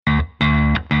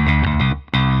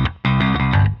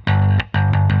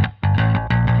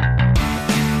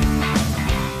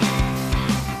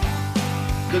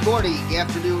morning,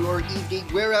 afternoon, or evening,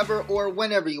 wherever or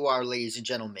whenever you are, ladies and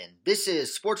gentlemen. This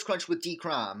is Sports Crunch with D.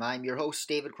 Crom. I'm your host,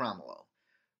 David Cromwell.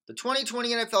 The 2020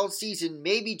 NFL season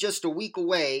may be just a week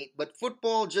away, but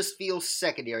football just feels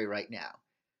secondary right now.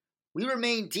 We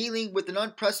remain dealing with an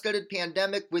unprecedented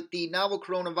pandemic with the novel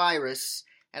coronavirus,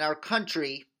 and our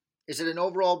country is at an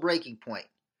overall breaking point.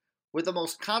 With the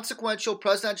most consequential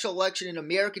presidential election in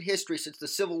American history since the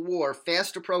Civil War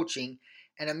fast approaching,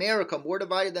 and America more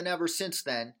divided than ever since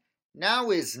then,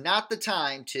 now is not the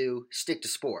time to stick to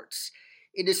sports.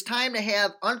 It is time to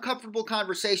have uncomfortable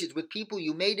conversations with people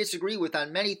you may disagree with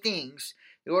on many things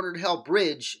in order to help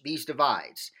bridge these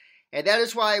divides. And that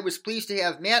is why I was pleased to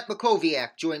have Matt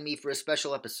Mackowiak join me for a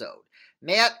special episode.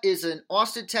 Matt is an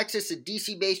Austin, Texas, and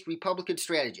DC-based Republican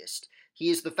strategist. He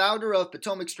is the founder of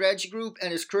Potomac Strategy Group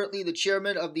and is currently the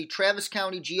chairman of the Travis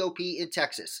County GOP in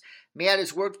Texas. Matt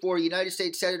has worked for United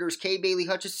States Senators Kay Bailey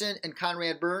Hutchison and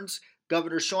Conrad Burns,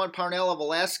 Governor Sean Parnell of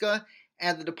Alaska,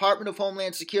 and the Department of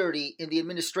Homeland Security in the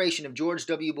administration of George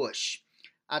W. Bush.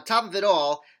 On top of it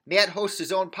all, Matt hosts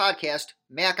his own podcast,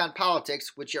 Mac on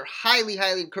Politics, which you're highly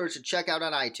encouraged to check out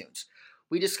on iTunes.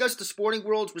 We discuss the sporting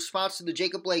world's response to the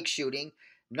Jacob Blake shooting,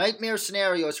 nightmare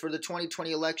scenarios for the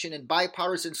 2020 election and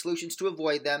bipartisan solutions to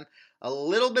avoid them, a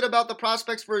little bit about the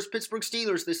prospects for his Pittsburgh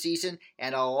Steelers this season,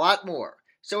 and a lot more.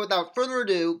 So without further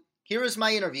ado, here is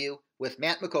my interview with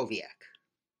Matt Mackowiak.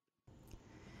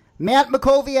 Matt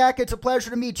Mackowiak, it's a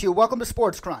pleasure to meet you. Welcome to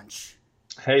Sports Crunch.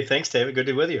 Hey, thanks, David. Good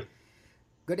to be with you.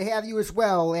 Good to have you as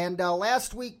well. And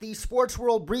last week, the sports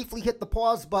world briefly hit the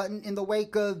pause button in the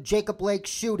wake of Jacob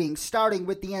Blake's shooting, starting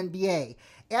with the NBA.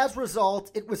 As a result,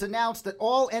 it was announced that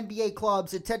all NBA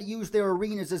clubs intend to use their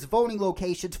arenas as voting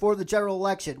locations for the general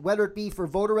election, whether it be for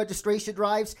voter registration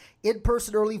drives,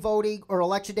 in-person early voting, or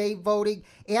election day voting,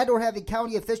 and or having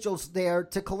county officials there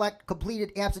to collect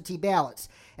completed absentee ballots.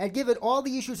 And given all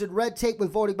the issues and red tape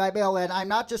with voting by mail-in, I'm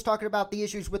not just talking about the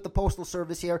issues with the Postal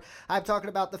Service here. I'm talking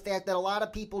about the fact that a lot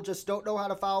of people just don't know how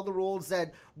to follow the rules,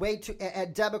 and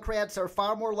Democrats are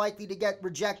far more likely to get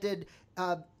rejected,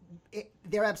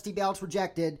 their absentee ballots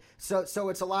rejected, so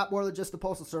it's a lot more than just the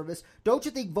Postal Service. Don't you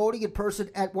think voting in person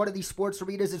at one of these sports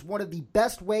arenas is one of the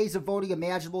best ways of voting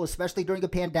imaginable, especially during a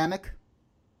pandemic?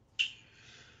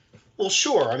 Well,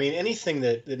 sure. I mean, anything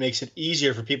that makes it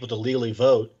easier for people to legally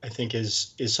vote, I think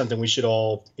is something we should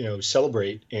all,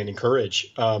 celebrate and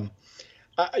encourage. I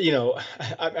had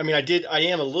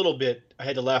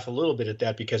to laugh a little bit at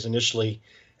that because initially,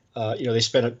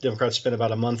 Democrats spent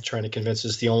about a month trying to convince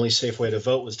us the only safe way to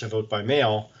vote was to vote by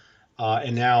mail.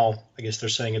 And now I guess they're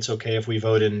saying it's okay if we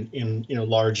vote in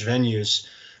large venues.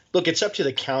 Look, it's up to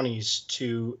the counties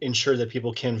to ensure that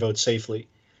people can vote safely.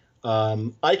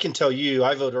 I can tell you,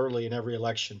 I vote early in every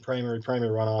election, primary,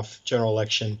 runoff, general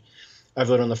election. I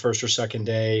vote on the first or second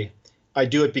day. I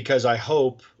do it because I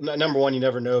hope, number one, you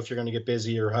never know if you're going to get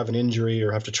busy or have an injury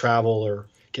or have to travel or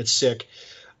get sick.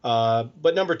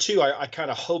 But number two, I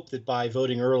kind of hope that by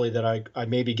voting early that I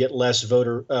maybe get less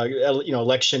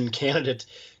election candidate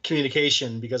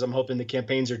communication because I'm hoping the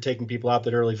campaigns are taking people out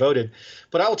that early voted.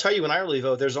 But I will tell you, when I early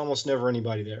vote, there's almost never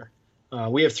anybody there.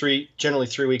 We have generally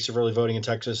 3 weeks of early voting in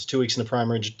Texas, 2 weeks in the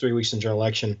primary, 3 weeks in general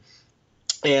election.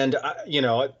 And,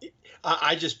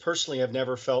 I just personally have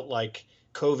never felt like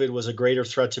COVID was a greater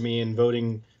threat to me in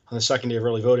voting on the second day of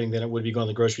early voting than it would be going to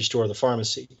the grocery store or the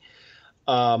pharmacy.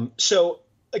 So,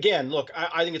 again, look,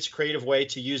 I think it's a creative way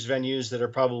to use venues that are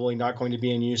probably not going to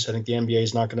be in use. I think the NBA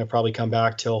is not going to probably come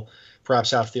back till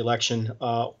perhaps after the election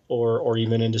or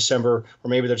even in December, or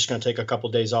maybe they're just going to take a couple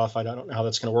of days off. I don't know how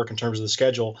that's going to work in terms of the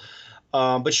schedule.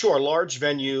 But sure, a large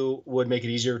venue would make it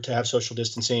easier to have social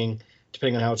distancing,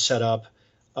 depending on how it's set up.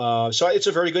 So it's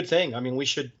a very good thing. I mean, we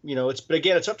should, but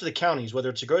again, it's up to the counties, whether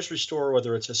it's a grocery store,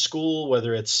 whether it's a school,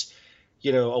 whether it's,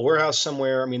 a warehouse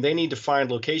somewhere. I mean, they need to find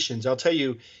locations. I'll tell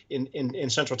you, in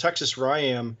Central Texas, where I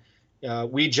am,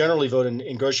 we generally vote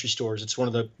in grocery stores. It's one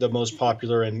of the most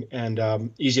popular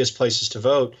and easiest places to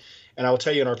vote. And I will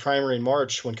tell you, in our primary in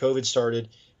March, when COVID started,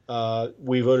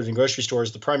 we voted in grocery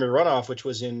stores. The primary runoff, which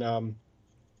was in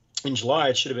July,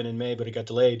 it should have been in May, but it got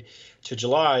delayed to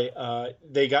July.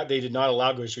 They did not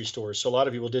allow grocery stores, so a lot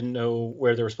of people didn't know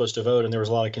where they were supposed to vote, and there was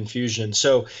a lot of confusion.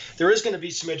 So there is going to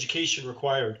be some education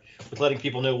required with letting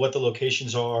people know what the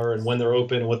locations are and when they're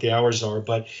open and what the hours are.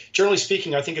 But generally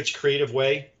speaking, I think it's a creative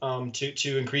way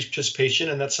to increase participation,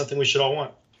 and that's something we should all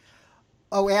want.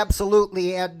 Oh,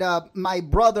 absolutely. And my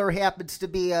brother happens to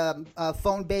be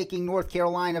phone banking North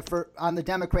Carolina on the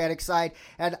Democratic side,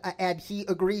 and he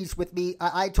agrees with me.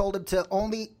 I told him to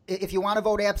only, if you want to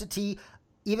vote absentee,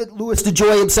 Even Louis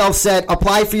DeJoy himself said,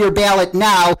 apply for your ballot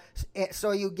now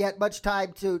so you get much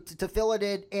time to fill it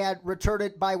in and return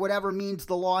it by whatever means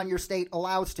the law in your state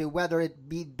allows to, whether it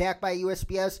be back by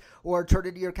USPS or turn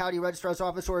it to your county registrar's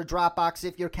office or a drop box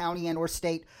if your county and or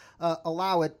state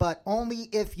allow it, but only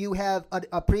if you have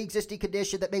a pre-existing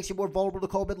condition that makes you more vulnerable to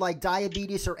COVID, like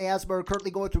diabetes or asthma, or currently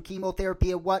going through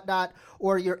chemotherapy and whatnot,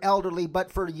 or you're elderly.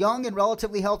 But for young and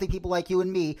relatively healthy people like you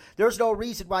and me, there's no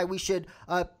reason why we should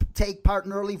take part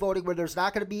in early voting where there's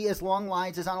not going to be as long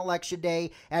lines as on election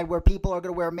day and where people are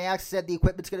going to wear masks and the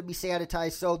equipment's going to be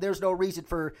sanitized. So there's no reason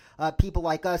for people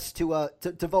like us to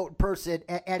vote in person.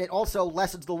 And it also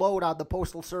lessens the load on the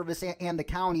Postal Service and the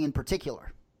county in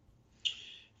particular.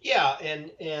 Yeah,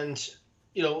 and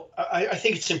I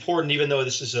think it's important, even though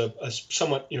this is a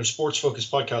somewhat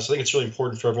sports-focused podcast, I think it's really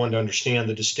important for everyone to understand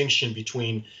the distinction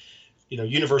between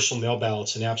universal mail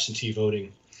ballots and absentee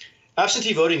voting.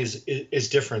 Absentee voting is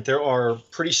different. There are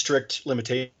pretty strict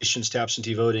limitations to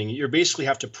absentee voting. You basically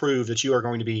have to prove that you are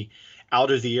going to be out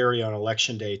of the area on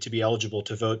election day to be eligible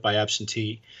to vote by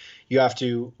absentee. You have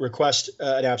to request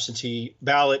an absentee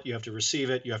ballot. You have to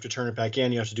receive it. You have to turn it back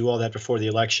in. You have to do all that before the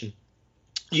election.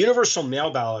 Universal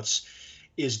mail ballots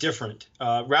is different.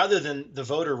 Rather than the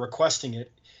voter requesting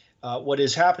it, what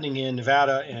is happening in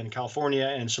Nevada and California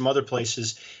and some other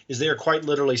places is they are quite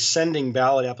literally sending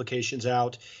ballot applications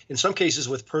out, in some cases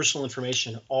with personal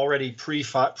information already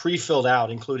pre-filled out,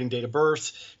 including date of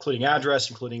birth, including address,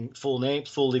 including full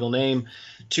legal name,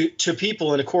 to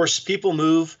people. And of course, people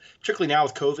move, particularly now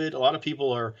with COVID. A lot of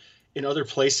people are in other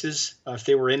places. If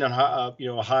they were in a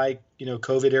high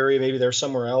COVID area, maybe they're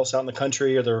somewhere else out in the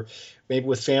country, or they're maybe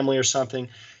with family or something.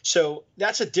 So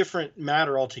that's a different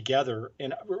matter altogether.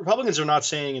 And Republicans are not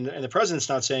saying, and the president's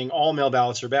not saying all mail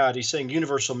ballots are bad. He's saying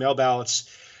universal mail ballots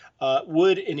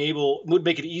would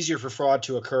make it easier for fraud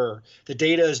to occur. The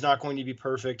data is not going to be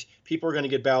perfect. People are going to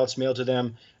get ballots mailed to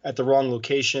them at the wrong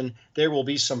location. There will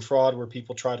be some fraud where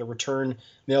people try to return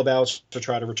mail ballots or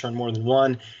try to return more than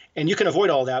one. And you can avoid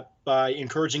all that by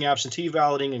encouraging absentee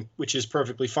balloting, which is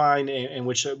perfectly fine, and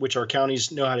which our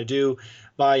counties know how to do,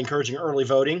 by encouraging early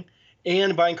voting,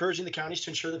 and by encouraging the counties to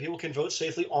ensure that people can vote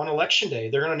safely on election day.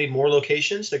 They're going to need more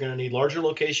locations. They're going to need larger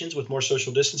locations with more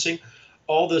social distancing.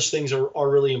 All those things are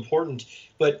really important.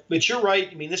 But you're right.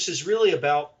 I mean, this is really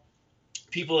about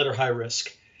people that are high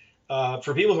risk.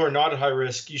 For people who are not at high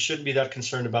risk, you shouldn't be that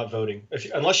concerned about voting.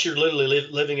 Unless you're literally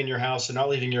living in your house and not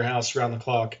leaving your house around the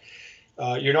clock,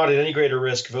 you're not at any greater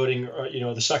risk voting,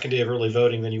 the second day of early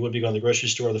voting than you would be going to the grocery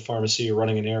store or the pharmacy or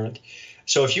running an errand.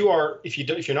 So if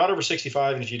you're not over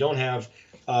 65 and if you don't have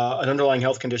an underlying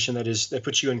health condition that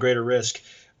puts you in greater risk,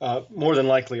 more than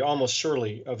likely, almost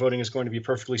surely, voting is going to be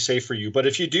perfectly safe for you. But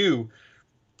if you do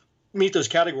meet those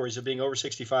categories of being over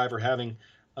 65 or having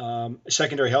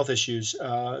secondary health issues,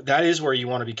 that is where you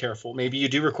want to be careful. Maybe you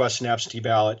do request an absentee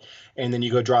ballot and then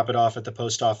you go drop it off at the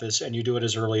post office and you do it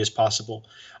as early as possible.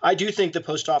 I do think the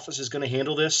post office is going to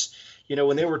handle this.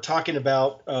 When they were talking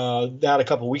about that a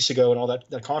couple of weeks ago and all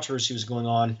that controversy was going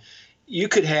on, you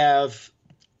could have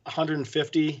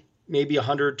 150, maybe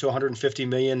 100 to 150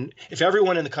 million, if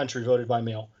everyone in the country voted by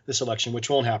mail this election, which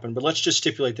won't happen, but let's just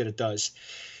stipulate that it does.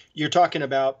 You're talking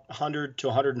about 100 to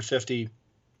 150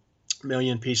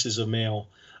 million pieces of mail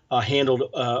handled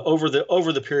over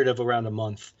the period of around a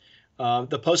month.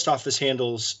 The post office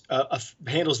handles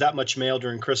that much mail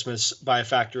during Christmas by a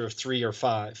factor of 3 or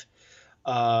 5.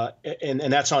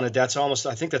 And that's almost,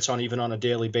 I think that's even on a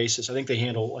daily basis. I think they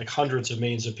handle like hundreds of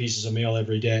millions of pieces of mail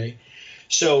every day.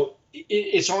 So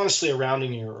it's honestly a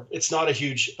rounding error. It's not a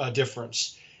huge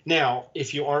difference. Now,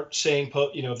 if you aren't saying,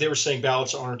 if they were saying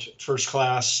ballots aren't first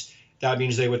class, that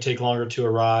means they would take longer to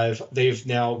arrive. They've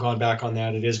now gone back on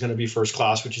that. It is going to be first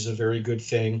class, which is a very good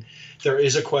thing. There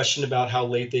is a question about how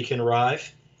late they can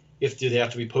arrive. Do they have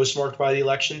to be postmarked by the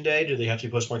election day? Do they have to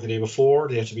be postmarked the day before?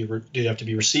 Do they have to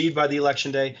be received by the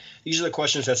election day? These are the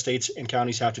questions that states and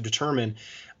counties have to determine.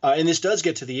 And this does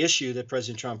get to the issue that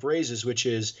President Trump raises, which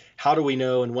is how do we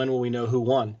know and when will we know who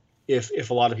won if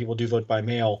a lot of people do vote by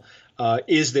mail?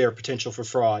 Is there potential for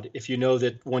fraud? If you know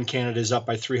that one candidate is up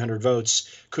by 300 votes,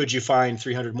 could you find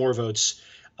 300 more votes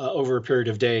over a period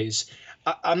of days?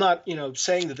 I'm not,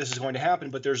 saying that this is going to happen,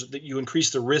 but you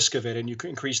increase the risk of it, and you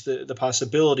increase the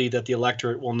possibility that the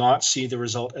electorate will not see the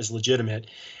result as legitimate.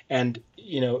 And,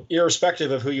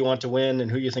 irrespective of who you want to win and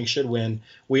who you think should win,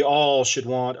 we all should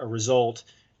want a result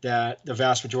that the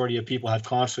vast majority of people have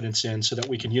confidence in, so that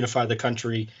we can unify the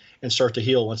country and start to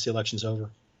heal once the election's over.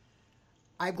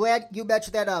 I'm glad you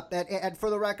mentioned that up. And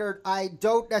for the record, I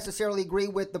don't necessarily agree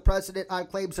with the president on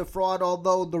claims of fraud,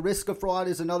 although the risk of fraud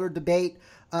is another debate.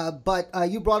 But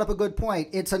you brought up a good point.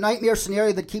 It's a nightmare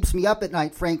scenario that keeps me up at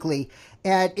night, frankly.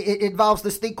 And it involves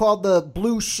this thing called the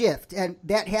blue shift. And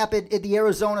that happened in the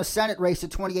Arizona Senate race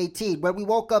in 2018, where we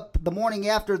woke up the morning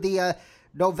after the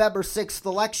November 6th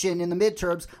election in the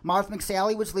midterms. Martha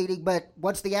McSally was leading, but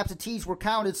once the absentees were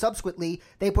counted subsequently,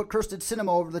 they put Kirsten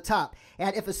Sinema over the top.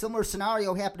 And if a similar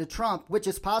scenario happened to Trump, which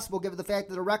is possible given the fact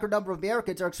that a record number of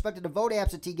Americans are expected to vote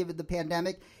absentee given the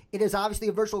pandemic, it is obviously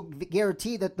a virtual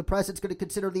guarantee that the president's going to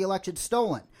consider the election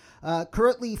stolen.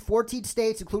 Currently, 14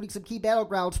 states, including some key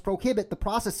battlegrounds, prohibit the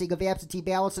processing of absentee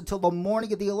ballots until the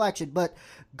morning of the election. But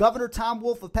Governor Tom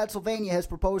Wolf of Pennsylvania has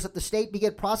proposed that the state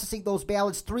begin processing those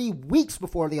ballots 3 weeks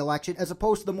before the election as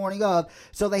opposed to the morning of,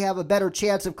 so they have a better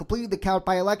chance of completing the count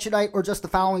by election night or just the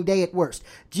following day at worst.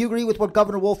 Do you agree with what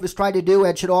Governor Wolf is trying to do,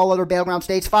 and should all other battleground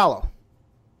states follow?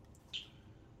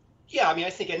 Yeah, I mean, I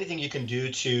think anything you can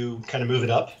do to kind of move it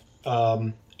up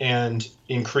and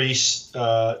increase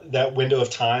that window of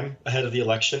time ahead of the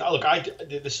election. Look,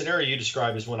 the scenario you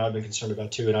describe is one I've been concerned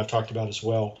about too, and I've talked about as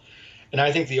well. And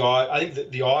I think the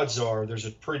odds are there's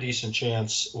a pretty decent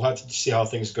chance. We'll have to see how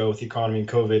things go with the economy and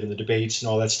COVID and the debates and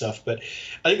all that stuff. But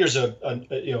I think there's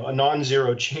a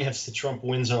non-zero chance that Trump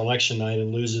wins on election night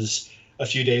and loses a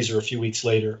few days or a few weeks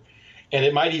later. And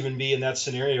it might even be in that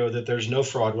scenario that there's no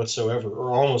fraud whatsoever,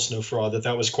 or almost no fraud,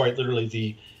 that was quite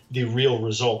literally the real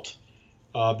result,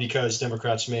 because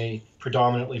Democrats may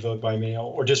predominantly vote by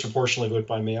mail or disproportionately vote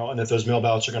by mail, and that those mail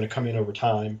ballots are going to come in over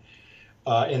time.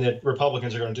 And that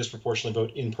Republicans are going to disproportionately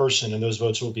vote in person, and those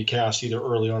votes will be cast either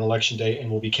early on election day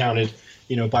and will be counted,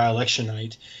 by election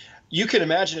night. You can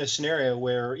imagine a scenario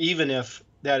where even if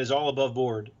that is all above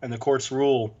board and the courts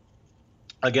rule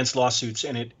against lawsuits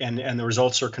and the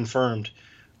results are confirmed,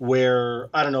 where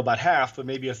I don't know about half, but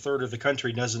maybe a third of the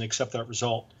country doesn't accept that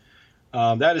result.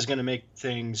 That is going to make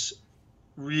things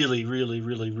really, really,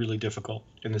 really, really difficult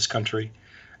in this country,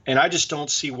 and I just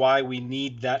don't see why we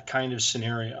need that kind of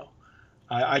scenario.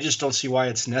 I just don't see why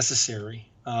it's necessary.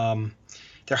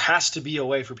 There has to be a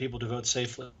way for people to vote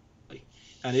safely,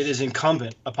 and it is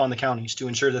incumbent upon the counties to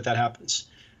ensure that happens.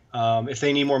 If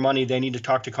they need more money, they need to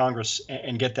talk to Congress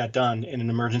and get that done in an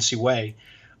emergency way.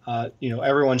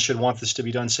 Everyone should want this to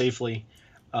be done safely.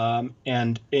 I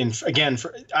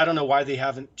don't know why they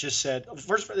haven't just said,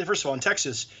 first of all, in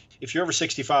Texas, if you're over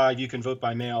 65, you can vote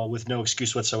by mail with no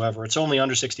excuse whatsoever. It's only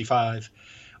under 65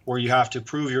 where you have to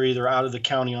prove you're either out of the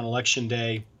county on election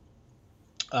day.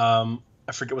 I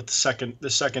forget what the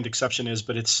second exception is,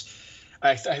 but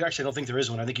I actually don't think there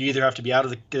is one. I think you either have to be out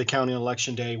of the county on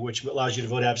election day, which allows you to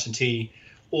vote absentee,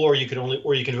 or you can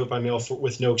vote by mail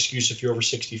with no excuse if you're over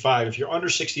 65. If you're under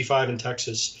 65 in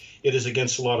Texas, it is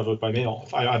against the law to vote by mail,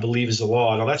 I believe is the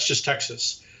law. Now that's just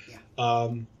Texas.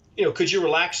 Yeah. Could you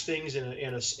relax things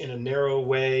in a narrow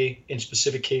way in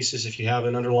specific cases if you have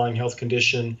an underlying health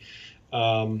condition?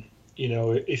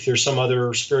 If there's some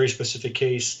other very specific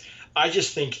case, I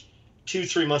just think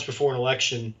 2-3 months before an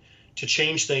election to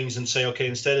change things and say, okay,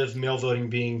 instead of mail voting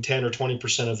being 10 or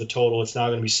 20% of the total, it's now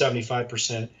going to be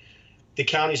 75%. The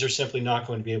counties are simply not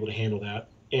going to be able to handle that.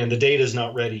 And the data is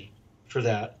not ready for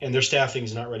that. And their staffing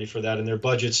is not ready for that. And their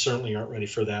budgets certainly aren't ready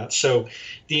for that. So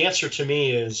the answer to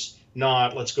me is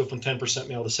not let's go from 10%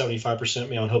 mail to 75%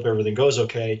 mail and hope everything goes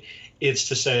okay. It's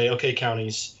to say, okay,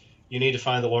 counties, you need to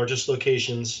find the largest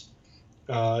locations,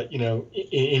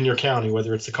 in your county,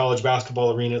 whether it's the college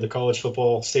basketball arena, the college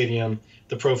football stadium,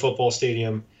 the pro football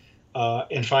stadium,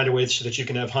 and find a way so that you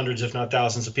can have hundreds, if not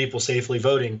thousands, of people safely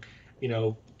voting,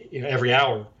 every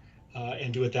hour,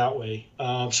 and do it that way.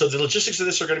 So the logistics of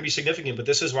this are going to be significant, but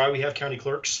this is why we have county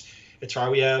clerks. It's why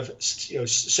we have,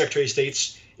 Secretary of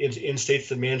States in states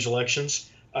that manage elections.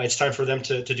 It's time for them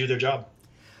to do their job.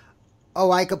 Oh,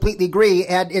 I completely agree.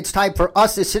 And it's time for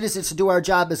us as citizens to do our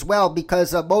job as well,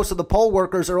 because most of the poll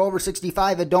workers are over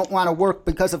 65 and don't want to work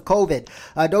because of COVID.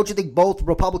 Don't you think both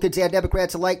Republicans and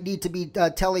Democrats alike need to be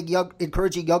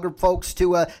encouraging younger folks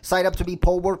to sign up to be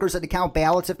poll workers and to count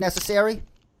ballots if necessary?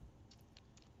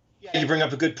 Yeah, you bring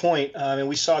up a good point. And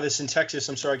we saw this in Texas.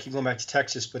 I'm sorry I keep going back to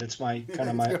Texas, but it's my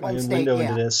own window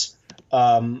into this.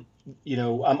 I'm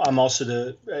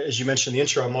also as you mentioned in the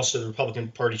intro, I'm also the Republican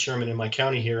Party chairman in my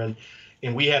county here,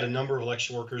 and we had a number of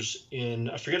election workers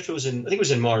I think it was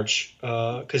in March,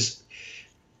 because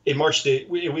in March we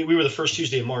were the first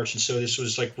Tuesday of March, and so this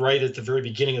was like right at the very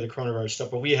beginning of the coronavirus stuff.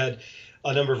 But we had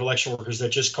a number of election workers that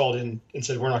just called in and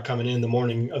said we're not coming in the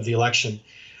morning of the election.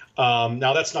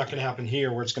 Now that's not going to happen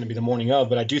here, where it's going to be the morning of,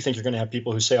 but I do think you're going to have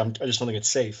people who say I just don't think it's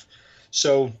safe.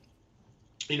 So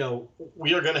we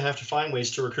are going to have to find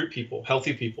ways to recruit people,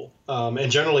 healthy people.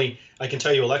 And generally, I can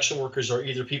tell you election workers are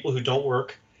either people who don't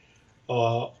work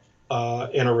uh,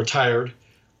 and are retired,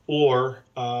 or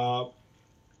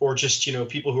just,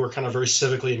 people who are kind of very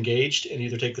civically engaged and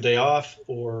either take the day off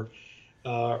or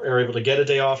are able to get a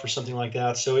day off or something like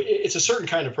that. So it's a certain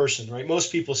kind of person, right?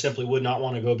 Most people simply would not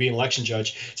want to go be an election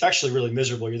judge. It's actually really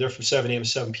miserable. You're there from 7 a.m. to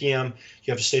 7 p.m.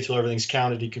 You have to stay till everything's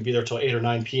counted. You can be there till 8 or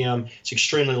 9 p.m. It's an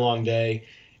extremely long day.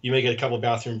 You may get a couple of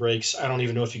bathroom breaks. I don't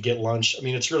even know if you get lunch. I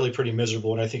mean, it's really pretty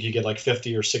miserable. And I think you get like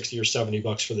 50 or 60 or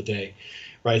 $70 for the day,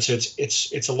 right? So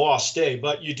it's a lost day,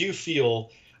 but you do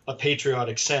feel a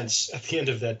patriotic sense at the end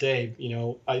of that day,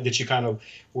 that you kind of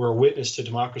were a witness to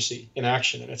democracy in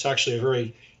action. And it's actually a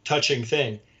very touching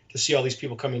thing to see all these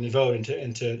people come in and vote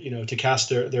and to cast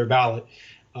their ballot.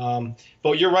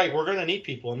 But you're right, we're going to need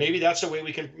people. And maybe that's a way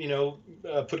we can,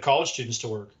 put college students to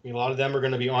work. I mean, a lot of them are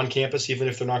going to be on campus, even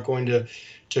if they're not going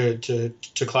to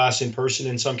class in person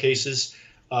in some cases.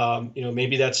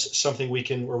 Maybe that's something we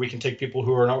can take people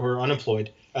who are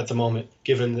unemployed at the moment,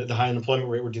 given the high unemployment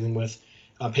rate we're dealing with.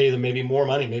 Pay them maybe more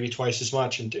money, maybe twice as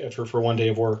much for one day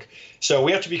of work. So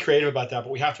we have to be creative about that, but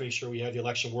we have to make sure we have the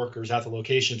election workers at the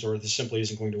locations, or this simply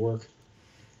isn't going to work.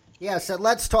 Yeah, so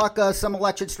let's talk some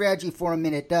election strategy for a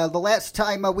minute. The last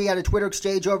time we had a Twitter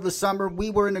exchange over the summer, we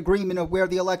were in agreement of where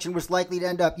the election was likely to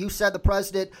end up. You said the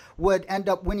president would end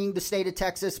up winning the state of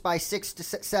Texas by 6 to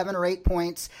 7 or 8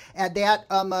 points. And that,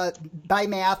 by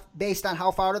math, based on how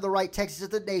far to the right Texas is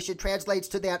the nation, translates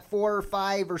to that 4 or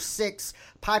 5 or 6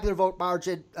 popular vote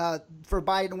margin for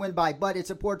Biden to win by. But it's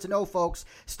important to know, folks,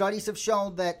 studies have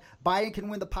shown that Biden can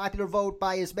win the popular vote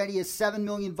by as many as 7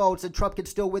 million votes, and Trump can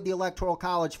still win the Electoral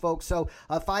College, folks. So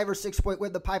a 5 or 6 point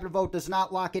win the popular vote does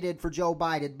not lock it in for Joe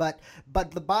Biden. But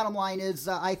the bottom line is,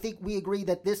 I think we agree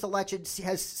that this election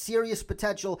has serious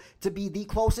potential to be the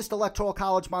closest Electoral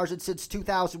College margin since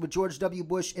 2000 with George W.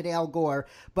 Bush and Al Gore.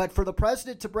 But for the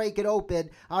president to break it open,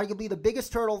 arguably the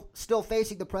biggest hurdle still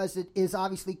facing the president is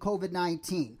obviously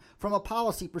COVID-19. From a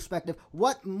policy perspective,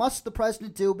 what must the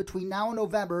president do between now and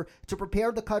November to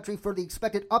prepare the country for the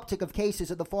expected uptick of cases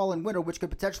in the fall and winter, which could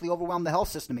potentially overwhelm the health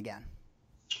system again?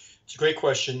 It's a great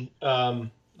question.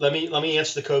 Let me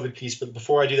answer the COVID piece, but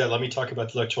before I do that, let me talk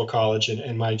about the Electoral College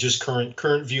and my just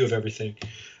current view of everything.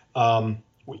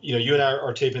 You and I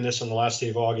are taping this on the last day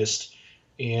of August,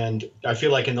 and I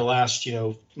feel like in the last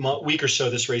week or so,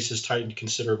 this race has tightened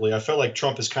considerably. I felt like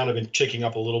Trump has kind of been ticking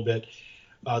up a little bit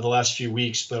the last few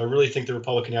weeks, but I really think the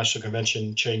Republican National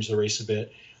Convention changed the race a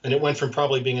bit. And it went from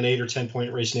probably being an 8 or 10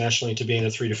 point race nationally to being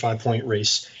a 3 to 5 point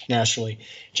race nationally.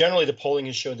 Generally, the polling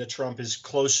has shown that Trump is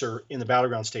closer in the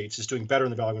battleground states, is doing better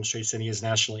in the battleground states than he is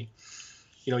nationally.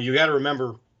 You got to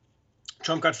remember,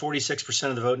 Trump got 46%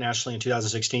 of the vote nationally in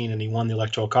 2016, and he won the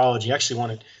Electoral College. He actually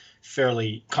won it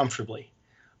fairly comfortably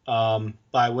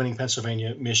by winning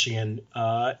Pennsylvania, Michigan,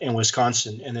 and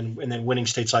Wisconsin, and then winning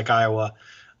states like Iowa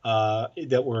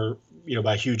that were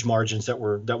by huge margins. That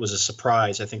was a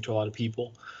surprise, I think, to a lot of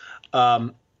people.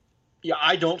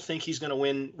 I don't think he's going to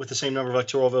win with the same number of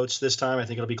electoral votes this time. I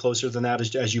think it'll be closer than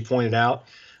that, as you pointed out.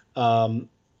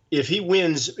 If he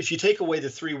wins, if you take away the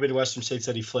 3 Midwestern states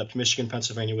that he flipped, Michigan,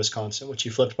 Pennsylvania, Wisconsin, which he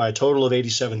flipped by a total of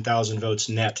 87,000 votes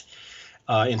net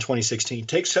in 2016,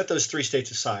 set those 3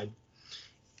 states aside.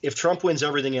 If Trump wins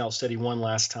everything else that he won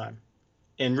last time,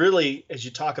 and really, as you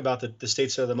talk about the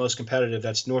states that are the most competitive,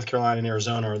 that's North Carolina and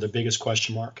Arizona are the biggest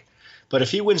question mark. But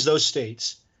if he wins those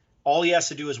states, all he has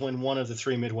to do is win one of the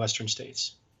 3 Midwestern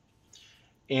states.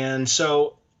 And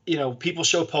so, people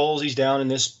show polls. He's down in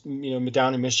this,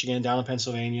 down in Michigan, down in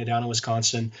Pennsylvania, down in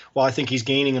Wisconsin. While I think he's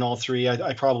gaining in all 3,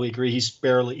 I probably agree he's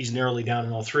narrowly down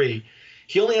in all 3.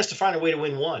 He only has to find a way to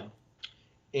win one.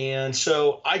 And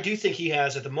so I do think he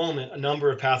has, at the moment, a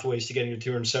number of pathways to getting to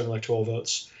 207 electoral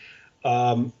votes.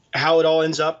 How it all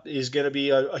ends up is going to be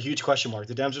a huge question mark.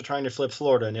 The Dems are trying to flip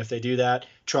Florida, and if they do that,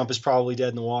 Trump is probably dead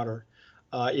in the water.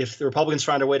 If the Republicans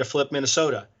find a way to flip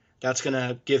Minnesota, that's going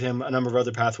to give him a number of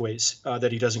other pathways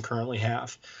that he doesn't currently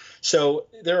have. So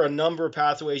there are a number of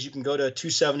pathways. You can go to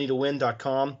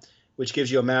 270towin.com, which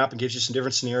gives you a map and gives you some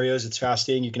different scenarios. It's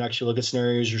fascinating. You can actually look at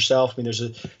scenarios yourself. I mean, there's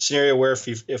a scenario where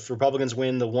if Republicans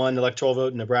win the 1 electoral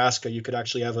vote in Nebraska, you could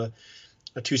actually have a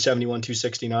 271,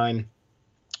 269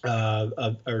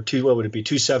 or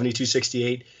 270,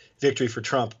 268 victory for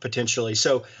Trump potentially.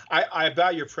 So I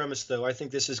about your premise, though. I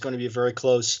think this is going to be a very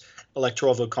close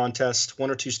electoral vote contest. 1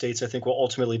 or 2 states, I think, will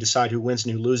ultimately decide who wins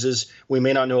and who loses. We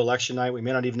may not know election night. We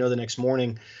may not even know the next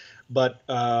morning. But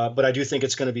I do think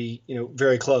it's going to be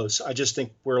very close. I just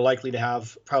think we're likely to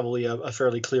have probably a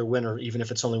fairly clear winner, even if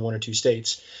it's only 1 or 2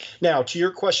 states. Now, to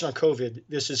your question on COVID,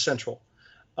 this is central.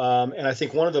 And I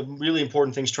think one of the really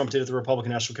important things Trump did at the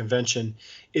Republican National Convention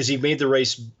is he made the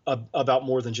race about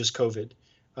more than just COVID.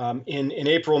 In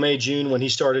April, May, June, when he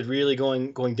started really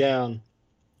going down,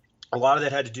 a lot of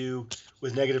that had to do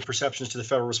with negative perceptions to the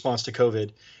federal response to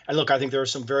COVID. And look, I think there are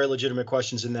some very legitimate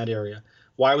questions in that area.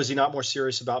 Why was he not more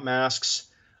serious about masks?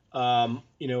 Why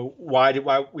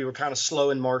we were kind of slow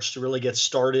in March to really get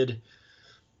started.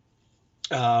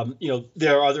 There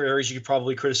are other areas you could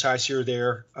probably criticize here or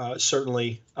there,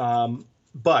 certainly.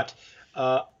 But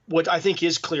what I think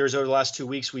is clear is over the last 2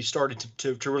 weeks, we've started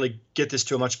to really get this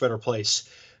to a much better place.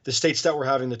 The states that were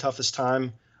having the toughest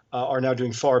time are now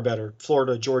doing far better.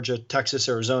 Florida, Georgia, Texas,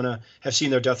 Arizona have seen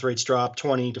their death rates drop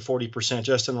 20 to 40%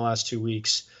 just in the last 2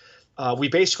 weeks. We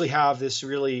basically have this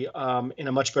really in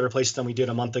a much better place than we did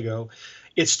a month ago.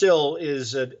 It still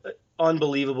is an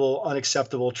unbelievable,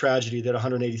 unacceptable tragedy that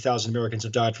 180,000 Americans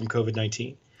have died from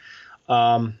COVID-19.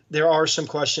 There are some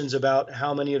questions about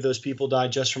how many of those people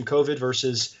died just from COVID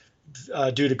versus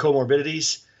due to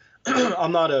comorbidities.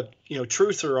 I'm not a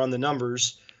truther on the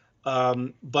numbers.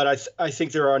 But I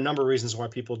think there are a number of reasons why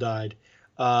people died.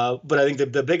 But I think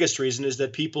the biggest reason is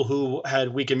that people who had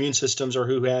weak immune systems or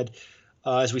who had,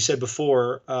 as we said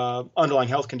before, underlying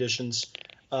health conditions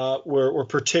were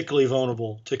particularly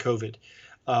vulnerable to COVID.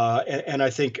 And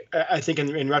I think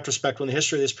in retrospect, when the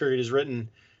history of this period is written,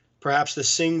 perhaps the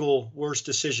single worst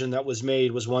decision that was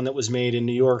made was one that was made in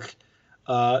New York,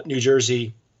 New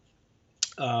Jersey,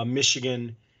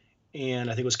 Michigan,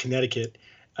 and I think it was Connecticut.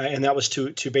 And that was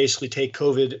to basically take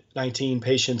COVID-19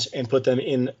 patients and put them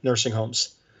in nursing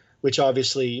homes, which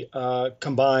obviously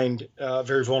combined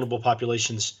very vulnerable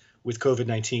populations with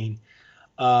COVID-19.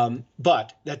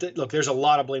 But look, there's a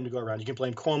lot of blame to go around. You can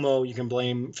blame Cuomo, you can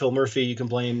blame Phil Murphy, you can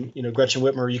blame Gretchen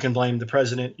Whitmer, you can blame the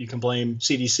president, you can blame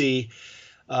CDC.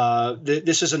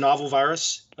 This is a novel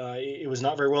virus. It was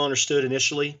not very well understood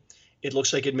initially. It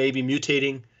looks like it may be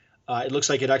mutating. It looks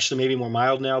like it actually may be more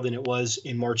mild now than it was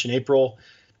in March and April.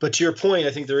 But to your point,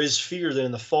 I think there is fear that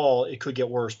in the fall it could get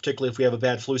worse, particularly if we have a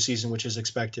bad flu season, which is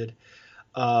expected.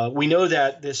 We know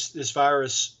that this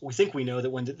virus. We think we know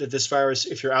that that this virus,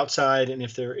 if you're outside and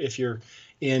if you're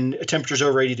in temperatures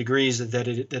over 80 degrees, that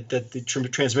the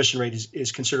transmission rate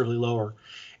is considerably lower.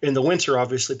 In the winter,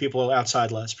 obviously, people are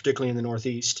outside less, particularly in the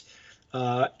Northeast,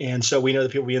 and so we know that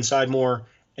people will be inside more,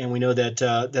 and we know that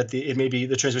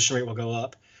the transmission rate will go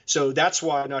up. So that's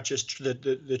why not just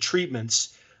the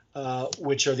treatments,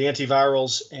 which are the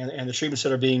antivirals and the treatments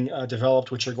that are being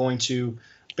developed, which are going to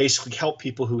basically help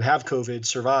people who have COVID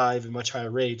survive at much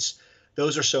higher rates.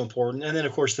 Those are so important. And then,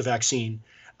 of course, the vaccine.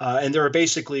 And there are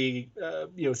basically,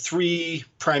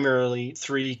 primarily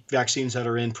three vaccines that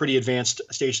are in pretty advanced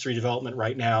stage 3 development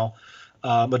right now.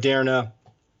 Moderna,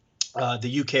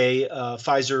 the UK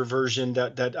Pfizer version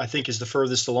that I think is the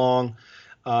furthest along,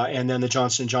 and then the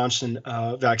Johnson & Johnson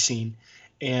vaccine.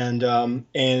 And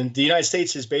the United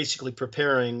States is basically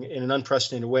preparing in an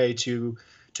unprecedented way to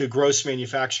gross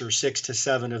manufacture 6 to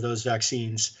 7 of those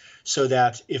vaccines, so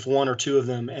that if one or two of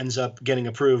them ends up getting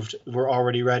approved, we're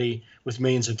already ready with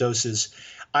millions of doses.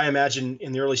 I imagine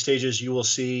in the early stages you will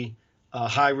see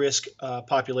high-risk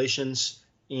populations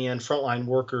and frontline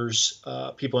workers,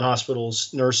 people in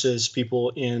hospitals, nurses,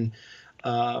 people in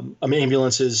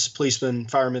ambulances, policemen,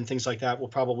 firemen, things like that will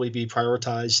probably be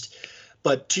prioritized.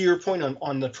 But to your point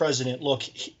on the president, look,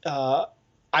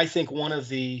 I think one of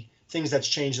the things that's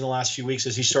changed in the last few weeks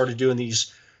as he started doing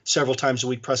these several times a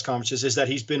week press conferences is that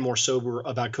he's been more sober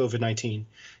about COVID-19.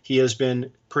 He has been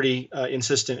pretty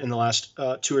insistent in the last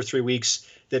 2 or 3 weeks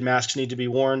that masks need to be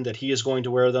worn, that he is going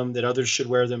to wear them, that others should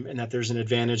wear them, and that there's an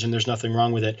advantage and there's nothing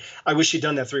wrong with it. I wish he'd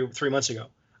done that three months ago.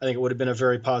 I think it would have been a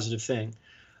very positive thing.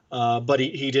 But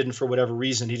he didn't for whatever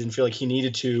reason. He didn't feel like he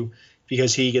needed to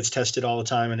because he gets tested all the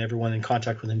time and everyone in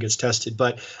contact with him gets tested.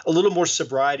 But a little more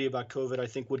sobriety about COVID, I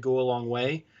think, would go a long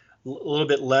way. A little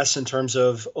bit less in terms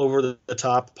of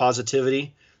over-the-top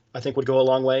positivity, I think would go a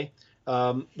long way.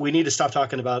 We need to stop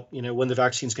talking about, when the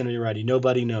vaccine's going to be ready.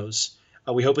 Nobody knows.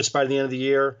 We hope it's by the end of the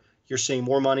year. You're seeing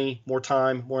more money, more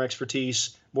time, more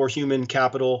expertise, more human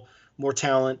capital, more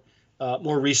talent,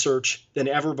 more research than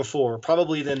ever before,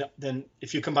 probably than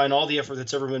if you combine all the effort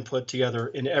that's ever been put together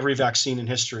in every vaccine in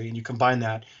history, and you combine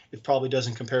that, it probably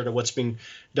doesn't compare to what's being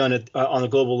done on a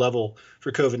global level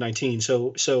for COVID-19.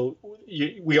 So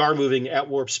we are moving at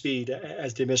warp speed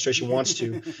as the administration wants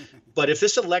to. But if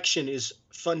this election is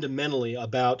fundamentally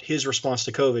about his response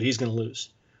to COVID, he's going to lose,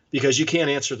 because you can't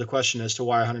answer the question as to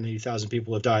why 180,000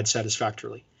 people have died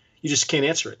satisfactorily. You just can't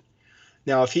answer it.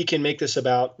 Now, if he can make this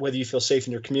about whether you feel safe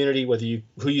in your community,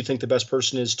 who you think the best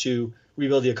person is to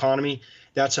rebuild the economy,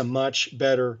 that's a much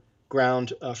better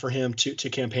ground for him to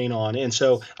campaign on. And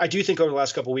so I do think over the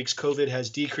last couple of weeks, COVID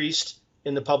has decreased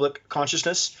in the public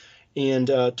consciousness, and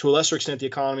to a lesser extent, the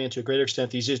economy, and to a greater extent,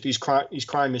 these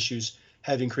crime issues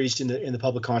have increased in the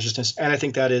public consciousness. And I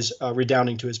think that is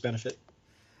redounding to his benefit.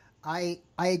 I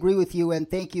agree with you, and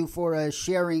thank you for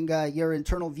sharing your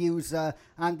internal views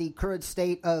on the current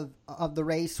state of the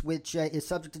race, which is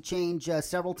subject to change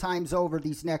several times over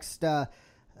these next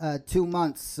 2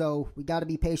 months. So we got to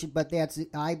be patient, but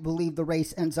I believe the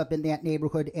race ends up in that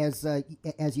neighborhood, as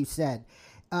you said.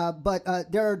 But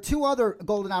there are two other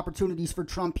golden opportunities for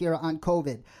Trump here on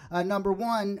COVID. Number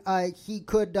one, he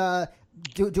could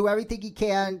do everything he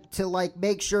can to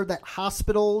make sure that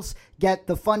hospitals get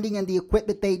the funding and the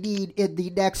equipment they need in the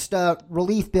next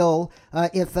relief bill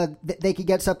if they could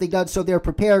get something done, so they're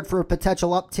prepared for a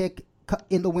potential uptick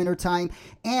in the wintertime.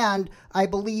 And I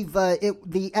believe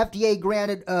the FDA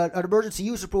granted an emergency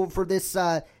use approval for this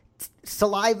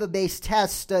saliva-based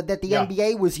test that the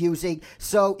NBA was using.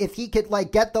 So if he could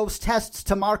get those tests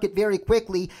to market very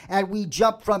quickly, and we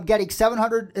jump from getting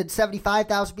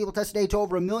 775,000 people tested a day to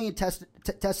over 1 million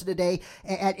tested a day,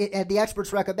 and the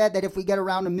experts recommend that if we get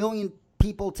around 1 million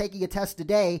people taking a test a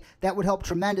day, that would help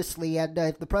tremendously. And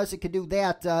if the president could do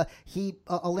that, he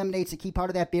eliminates a key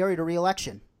part of that barrier to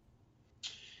re-election.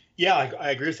 Yeah, I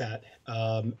agree with that.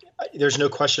 There's no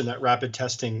question that rapid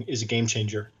testing is a game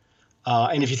changer.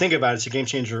 And if you think about it, it's a game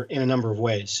changer in a number of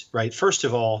ways, right? First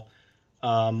of all,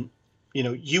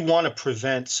 you want to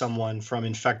prevent someone from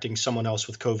infecting someone else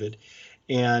with COVID.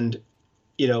 And,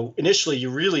 initially you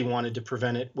really wanted to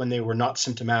prevent it when they were not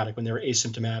symptomatic, when they were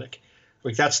asymptomatic.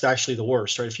 That's actually the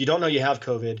worst, right? If you don't know you have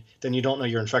COVID, then you don't know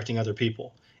you're infecting other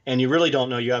people. And you really don't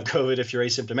know you have COVID if you're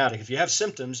asymptomatic. If you have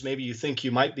symptoms, maybe you think you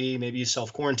might be, maybe you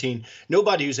self-quarantine.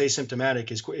 Nobody who's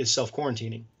asymptomatic is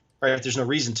self-quarantining, right? There's no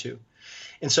reason to.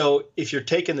 And so if you're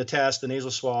taking the test, the nasal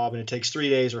swab, and it takes 3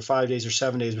 days or 5 days or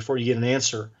 7 days before you get an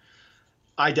answer,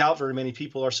 I doubt very many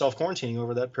people are self-quarantining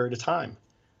over that period of time.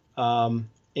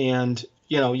 And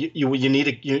you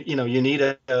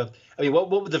need what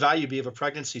would the value be of a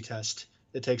pregnancy test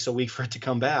that takes a week for it to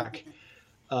come back?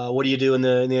 What do you do in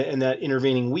that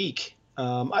intervening week?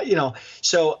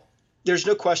 So there's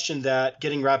no question that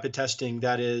getting rapid testing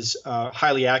that is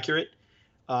highly accurate,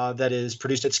 that is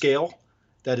produced at scale,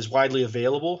 that is widely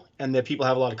available, and that people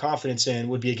have a lot of confidence in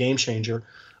would be a game changer,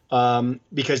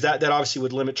 because that obviously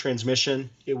would limit transmission.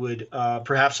 It would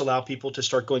perhaps allow people to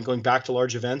start going back to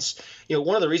large events.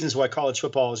 One of the reasons why college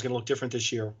football is going to look different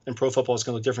this year and pro football is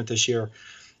going to look different this year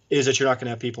is that you're not going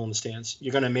to have people in the stands.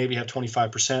 You're going to maybe have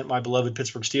 25%. My beloved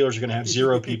Pittsburgh Steelers are going to have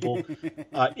 0 people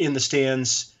in the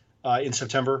stands in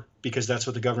September, because that's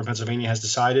what the governor of Pennsylvania has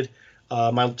decided.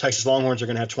 My Texas Longhorns are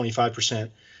going to have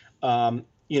 25%.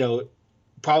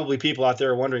 Probably people out there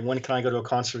are wondering, when can I go to a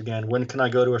concert again? When can I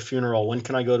go to a funeral? When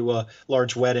can I go to a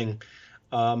large wedding?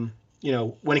 When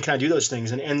can I do those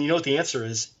things? And you know what the answer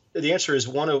is? The answer is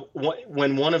when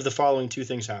one of the following two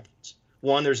things happens.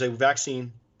 One, there's a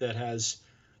vaccine that has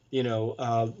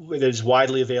that is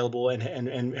widely available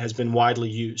and has been widely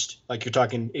used. Like you're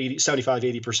talking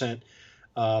 75-80%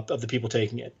 of the people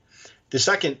taking it. The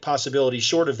second possibility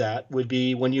short of that would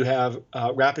be when you have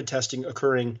rapid testing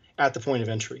occurring at the point of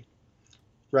entry.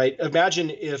 Right. Imagine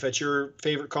if at your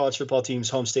favorite college football team's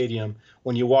home stadium,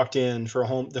 when you walked in for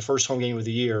the first home game of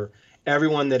the year,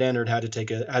 everyone that entered had to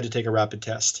take a rapid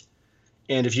test.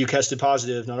 And if you tested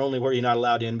positive, not only were you not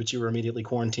allowed in, but you were immediately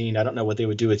quarantined. I don't know what they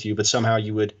would do with you, but somehow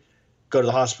you would go to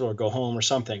the hospital or go home or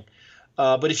something.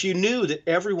 But if you knew that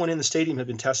everyone in the stadium had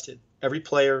been tested, every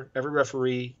player, every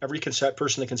referee, every person at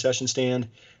the concession stand,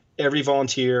 every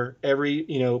volunteer, every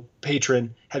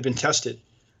patron had been tested,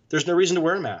 there's no reason to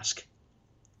wear a mask.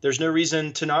 There's no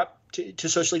reason to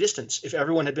socially distance if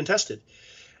everyone had been tested.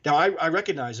 Now, I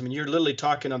recognize, you're literally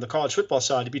talking on the college football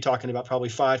side to be talking about probably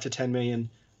 5 to 10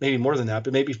 million, maybe more than that,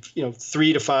 but maybe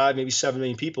 3 to 5, maybe 7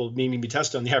 million people needing to be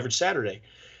tested on the average Saturday.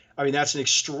 That's an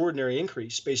extraordinary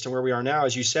increase based on where we are now,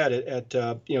 as you said, at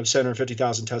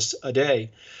 750,000 tests a day.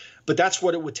 But that's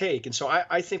what it would take. And so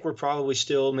I think we're probably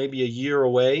still maybe a year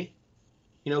away,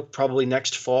 probably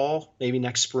next fall, maybe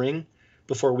next spring,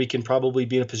 before we can probably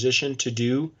be in a position to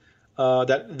do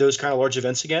those kind of large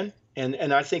events again.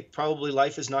 And I think probably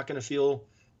life is not going to feel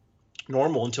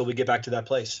normal until we get back to that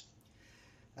place.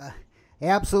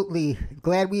 Absolutely.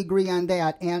 Glad we agree on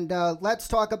that. And let's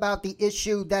talk about the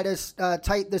issue that has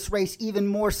tightened this race even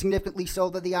more significantly so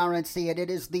than the RNC. And it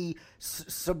is the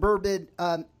suburban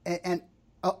and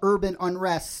urban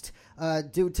unrest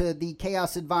due to the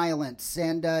chaos and violence.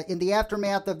 And in the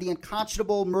aftermath of the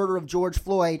unconscionable murder of George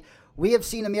Floyd, we have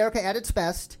seen America at its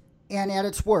best and at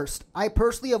its worst. I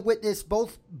personally have witnessed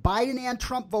both Biden and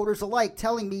Trump voters alike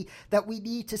telling me that we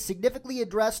need to significantly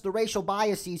address the racial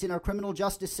biases in our criminal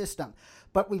justice system.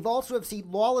 But we've also have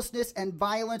seen lawlessness and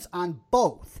violence on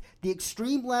both, the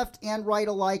extreme left and right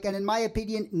alike. And in my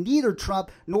opinion, neither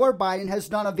Trump nor Biden has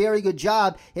done a very good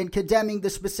job in condemning the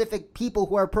specific people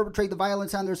who are perpetrating the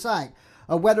violence on their side.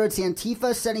 Whether it's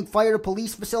Antifa setting fire to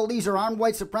police facilities or armed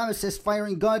white supremacists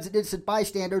firing guns at innocent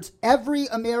bystanders, every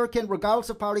American, regardless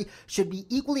of party, should be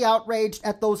equally outraged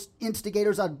at those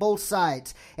instigators on both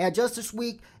sides. And just this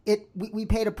week, we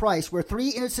paid a price where 3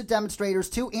 innocent demonstrators,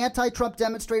 2 anti-Trump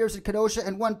demonstrators in Kenosha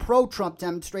and 1 pro-Trump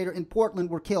demonstrator in Portland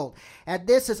were killed. And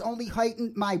this has only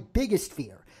heightened my biggest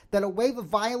fear, that a wave of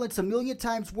violence a million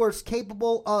times worse,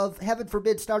 capable of, heaven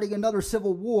forbid, starting another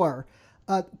civil war,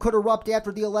 could erupt after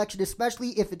the election, especially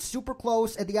if it's super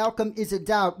close and the outcome is in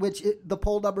doubt, which the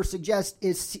poll numbers suggest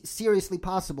is seriously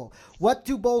possible. What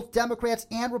do both Democrats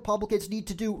and Republicans need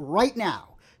to do right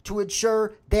now to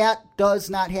ensure that does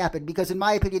not happen? Because in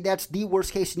my opinion, that's the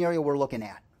worst case scenario we're looking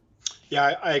at.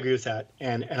 Yeah, I agree with that.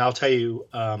 And I'll tell you,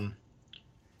 I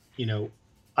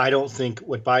don't think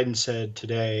what Biden said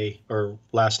today or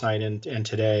last night and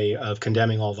today of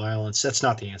condemning all violence, that's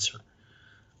not the answer.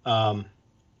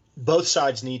 Both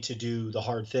sides need to do the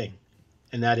hard thing.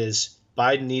 And that is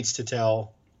Biden needs to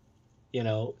tell,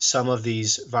 some of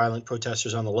these violent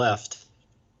protesters on the left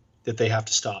that they have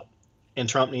to stop. And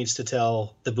Trump needs to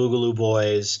tell the Boogaloo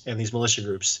Boys and these militia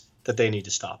groups that they need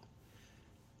to stop.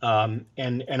 And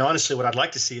honestly, what I'd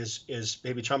like to see is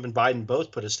maybe Trump and Biden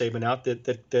both put a statement out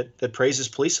that praises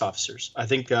police officers. I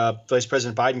think Vice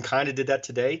President Biden kind of did that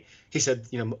today. He said,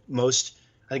 I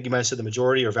think he might have said the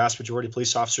majority or vast majority of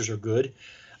police officers are good.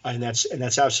 And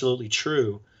that's absolutely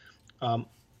true.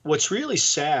 What's really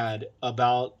sad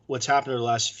about what's happened over the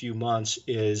last few months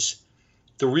is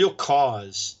the real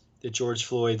cause that George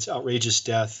Floyd's outrageous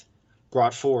death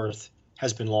brought forth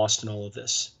has been lost in all of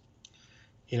this.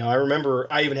 I remember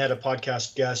I even had a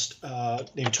podcast guest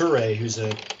named Toure, who's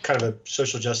a kind of a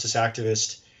social justice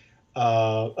activist,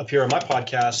 appear on my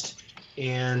podcast,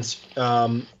 and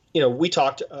we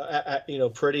talked,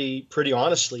 pretty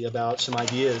honestly about some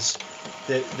ideas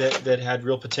that had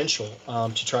real potential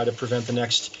to try to prevent the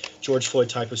next George Floyd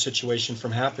type of situation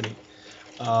from happening.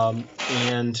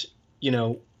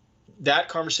 That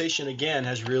conversation again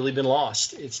has really been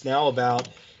lost. It's now about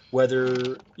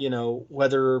whether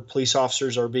police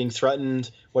officers are being threatened,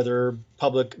 whether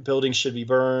public buildings should be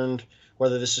burned,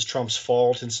 whether this is Trump's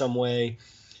fault in some way.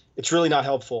 It's really not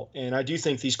helpful. And I do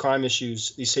think these crime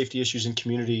issues, these safety issues in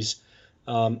communities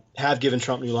have given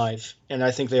Trump new life. And I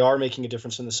think they are making a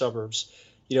difference in the suburbs.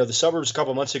 The suburbs a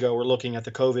couple of months ago were looking at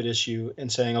the COVID issue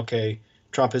and saying, okay,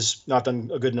 Trump has not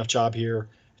done a good enough job here.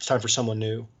 It's time for someone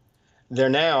new. They're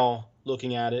now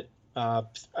looking at it,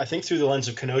 I think, through the lens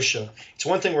of Kenosha. It's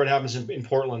one thing where it happens in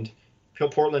Portland.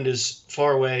 Portland is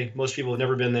far away. Most people have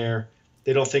never been there.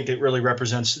 They don't think it really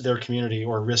represents their community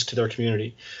or a risk to their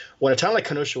community. When a town like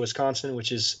Kenosha, Wisconsin,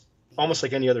 which is almost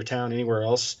like any other town anywhere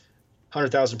else,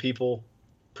 100,000 people,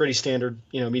 pretty standard,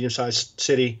 medium-sized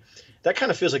city, that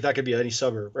kind of feels like that could be any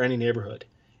suburb or any neighborhood.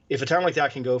 If a town like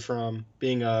that can go from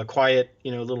being a quiet,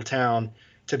 little town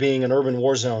to being an urban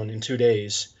war zone in 2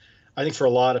 days, I think for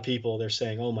a lot of people, they're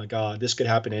saying, oh my God, this could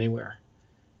happen anywhere.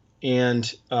 And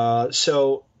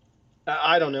so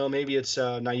I don't know, maybe it's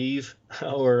naive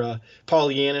or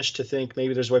Pollyannish to think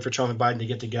maybe there's a way for Trump and Biden to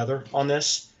get together on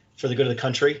this for the good of the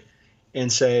country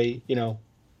and say,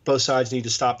 both sides need to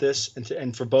stop this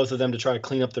and for both of them to try to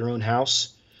clean up their own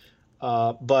house.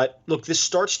 But look, this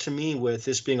starts to me with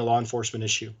this being a law enforcement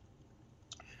issue.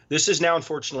 This is now,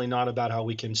 unfortunately, not about how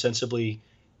we can sensibly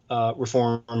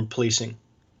reform policing.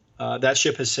 That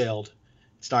ship has sailed.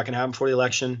 It's not going to happen before the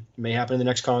election. It may happen in the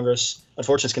next Congress.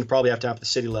 Unfortunately, it's going to probably have to happen at the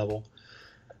city level.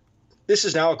 This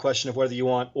is now a question of whether you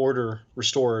want order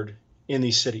restored in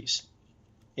these cities.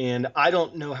 And I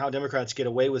don't know how Democrats get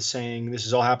away with saying this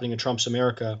is all happening in Trump's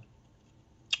America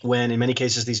when in many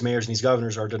cases these mayors and these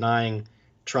governors are denying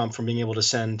Trump from being able to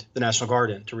send the National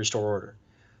Guard in to restore order.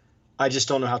 I just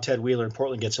don't know how Ted Wheeler in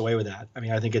Portland gets away with that. I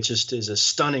mean, I think it just is a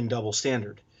stunning double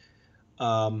standard.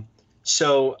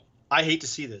 So I hate to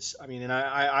see this. I mean, and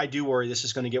I do worry this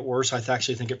is going to get worse. I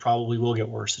actually think it probably will get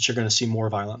worse, that you're going to see more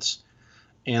violence.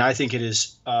 And I think it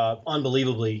is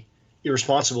unbelievably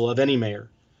irresponsible of any mayor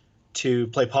to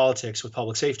play politics with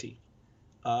public safety.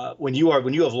 When you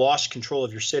have lost control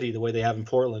of your city the way they have in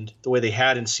Portland, the way they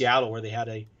had in Seattle, where they had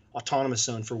a autonomous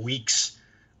zone for weeks,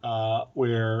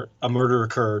 where a murder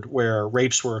occurred, where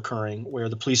rapes were occurring, where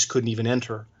the police couldn't even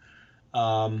enter.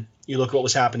 You look at what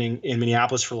was happening in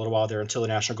Minneapolis for a little while there until the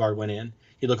National Guard went in.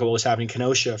 You look at what was happening in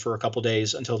Kenosha for a couple of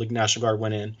days until the National Guard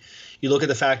went in. You look at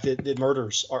the fact that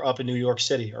murders are up in New York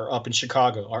City, are up in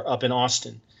Chicago, are up in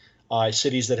Austin,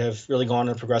 cities that have really gone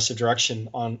in a progressive direction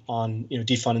on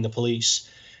defunding the police.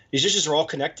 These issues are all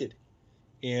connected,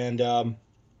 and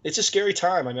it's a scary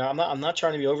time. I mean, I'm not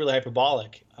trying to be overly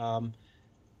hyperbolic.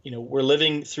 We're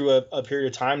living through a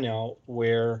period of time now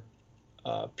where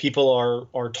people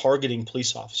are targeting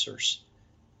police officers,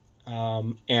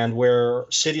 and where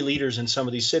city leaders in some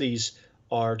of these cities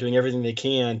are doing everything they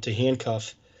can to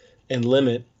handcuff and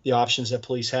limit the options that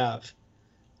police have.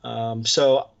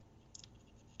 So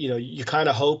you kind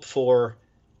of hope for,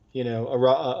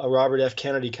 a Robert F.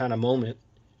 Kennedy kind of moment,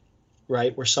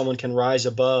 right, where someone can rise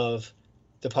above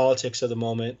the politics of the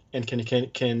moment and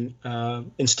can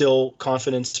instill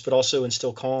confidence, but also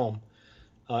instill calm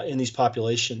in these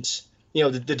populations.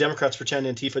 The Democrats pretend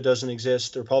Antifa doesn't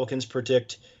exist. The Republicans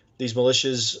predict these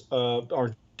militias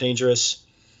aren't dangerous.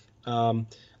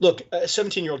 Look, a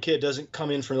 17-year-old kid doesn't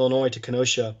come in from Illinois to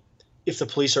Kenosha if the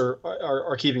police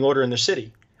are keeping order in their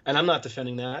city. And I'm not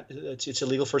defending that. It's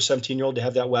illegal for a 17-year-old to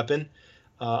have that weapon.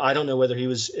 I don't know whether he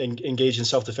was engaged in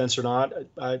self-defense or not.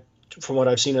 From what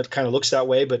I've seen, it kind of looks that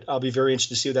way, but I'll be very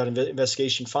interested to see what that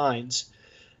investigation finds.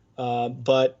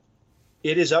 But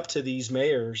it is up to these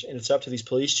mayors and it's up to these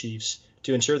police chiefs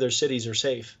to ensure their cities are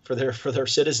safe for their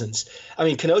citizens. I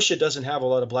mean, Kenosha doesn't have a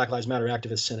lot of Black Lives Matter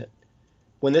activists in it.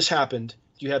 When this happened,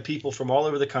 you had people from all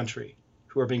over the country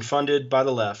who are being funded by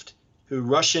the left who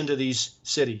rush into these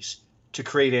cities to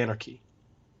create anarchy.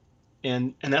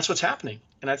 And that's what's happening.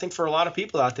 And I think for a lot of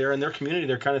people out there in their community,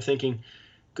 they're kind of thinking,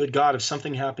 good God, if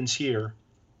something happens here,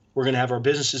 we're going to have our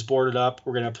businesses boarded up.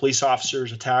 We're going to have police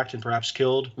officers attacked and perhaps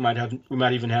killed. We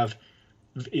might even have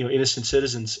innocent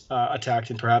citizens attacked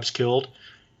and perhaps killed.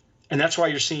 And that's why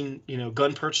you're seeing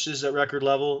gun purchases at record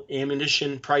level.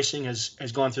 Ammunition pricing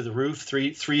has gone through the roof,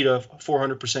 300 to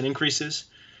 400% increases.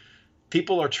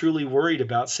 People are truly worried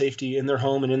about safety in their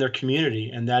home and in their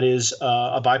community, and that is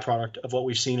a byproduct of what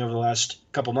we've seen over the last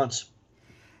couple months.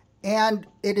 And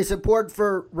it is important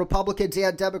for Republicans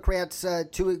and Democrats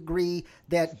to agree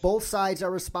that both sides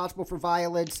are responsible for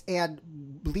violence, and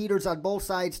leaders on both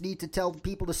sides need to tell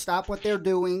people to stop what they're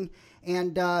doing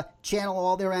and channel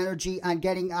all their energy on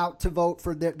getting out to vote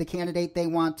for the candidate they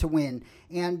want to win.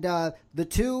 And the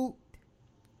two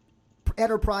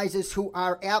enterprises who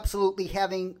are absolutely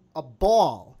having a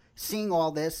ball seeing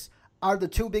all this are the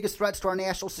two biggest threats to our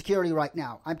national security right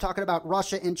now. I'm talking about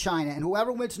Russia and China. And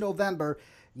whoever wins November,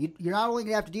 you're not only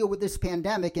going to have to deal with this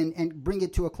pandemic and bring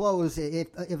it to a close if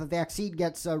a vaccine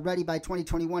gets ready by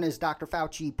 2021, as Dr.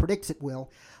 Fauci predicts it will,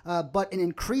 but an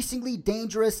increasingly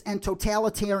dangerous and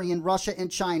totalitarian Russia and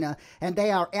China, and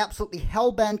they are absolutely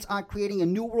hell-bent on creating a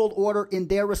new world order in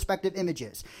their respective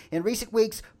images. In recent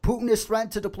weeks, Putin has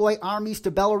threatened to deploy armies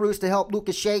to Belarus to help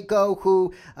Lukashenko,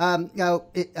 who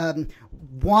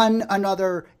won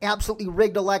another absolutely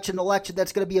rigged election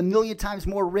that's going to be a million times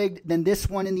more rigged than this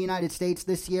one in the United States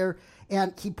this year.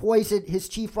 And he poisoned his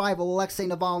chief rival, Alexei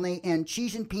Navalny, and Xi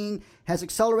Jinping has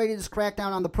accelerated his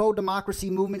crackdown on the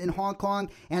pro-democracy movement in Hong Kong.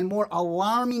 And more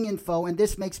alarming info, and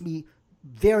this makes me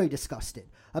very disgusted,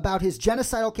 about his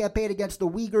genocidal campaign against the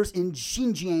Uyghurs in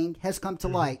Xinjiang has come to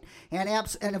light.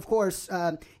 And of course,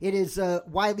 it is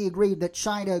widely agreed that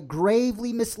China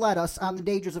gravely misled us on the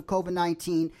dangers of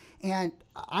COVID-19. And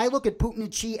I look at Putin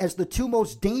and Xi as the two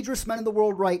most dangerous men in the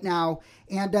world right now,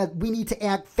 and we need to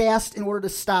act fast in order to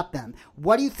stop them.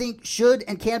 What do you think should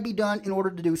and can be done in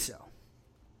order to do so?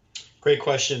 Great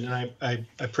question, and I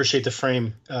appreciate the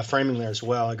framing there as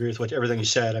well. I agree with everything you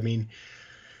said. I mean,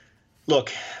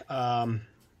 look,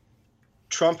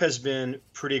 Trump has been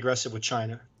pretty aggressive with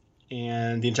China,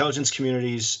 and the intelligence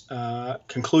community's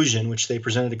conclusion, which they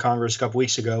presented to Congress a couple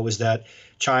weeks ago, was that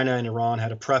China and Iran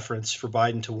had a preference for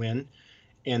Biden to win,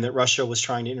 and that Russia was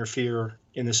trying to interfere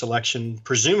in this election,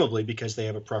 presumably because they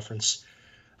have a preference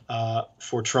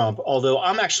for Trump. Although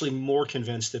I'm actually more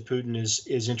convinced that Putin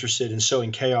is interested in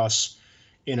sowing chaos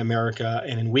in America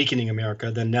and in weakening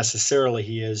America than necessarily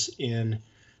he is in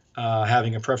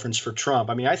having a preference for Trump.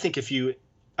 I mean, I think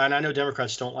and I know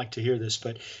Democrats don't like to hear this,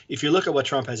 but if you look at what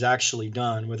Trump has actually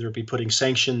done, whether it be putting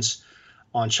sanctions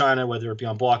on China, whether it be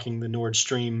on blocking the Nord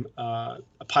Stream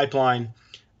pipeline,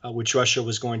 which Russia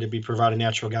was going to be providing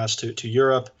natural gas to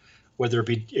Europe, whether it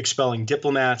be expelling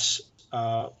diplomats,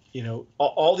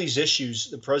 all these issues,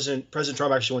 President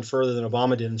Trump actually went further than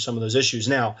Obama did in some of those issues.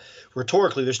 Now,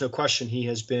 rhetorically, there's no question he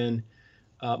has been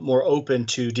more open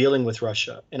to dealing with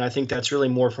Russia. And I think that's really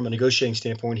more from a negotiating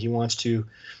standpoint. He wants to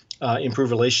improve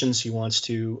relations. He wants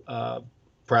to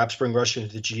perhaps bring Russia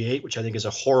into the G8, which I think is a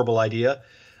horrible idea,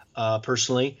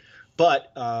 personally.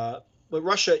 But but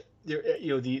Russia,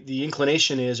 the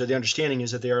inclination is, or the understanding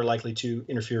is that they are likely to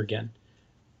interfere again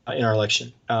in our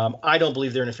election. I don't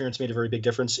believe their interference made a very big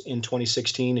difference in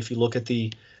 2016. If you look at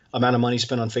the amount of money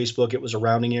spent on Facebook, it was a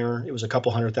rounding error. It was a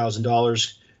couple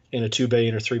 $100,000 in a $2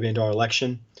 billion or $3 billion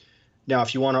election. Now,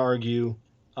 if you want to argue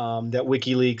that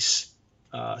WikiLeaks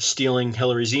stealing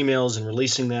Hillary's emails and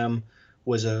releasing them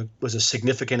was a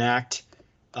significant act,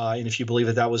 and if you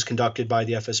believe that was conducted by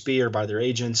the FSB or by their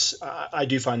agents, I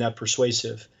do find that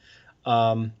persuasive.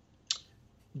 But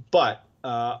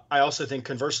I also think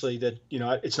conversely that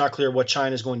it's not clear what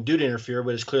China is going to do to interfere,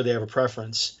 but it's clear they have a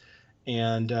preference.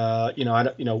 And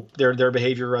their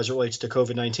behavior as it relates to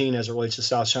COVID-19, as it relates to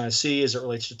South China Sea, as it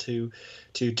relates to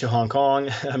Hong Kong.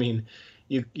 I mean,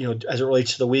 as it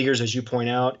relates to the Uyghurs, as you point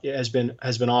out, it has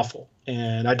been awful.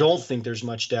 And I don't think there's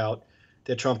much doubt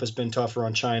that Trump has been tougher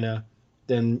on China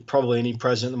than probably any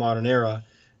president in the modern era.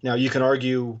 Now, you can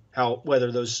argue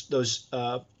whether the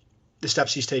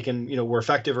steps he's taken, were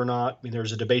effective or not. I mean,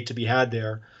 there's a debate to be had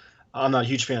there. I'm not a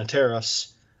huge fan of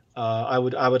tariffs. I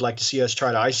would like to see us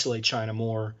try to isolate China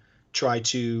more, try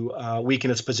to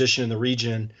weaken its position in the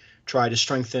region, try to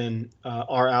strengthen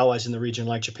our allies in the region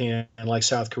like Japan, like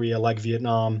South Korea, like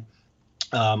Vietnam.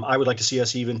 I would like to see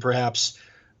us even perhaps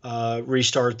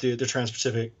restart the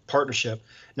Trans-Pacific Partnership,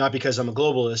 not because I'm a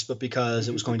globalist, but because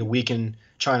it was going to weaken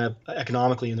China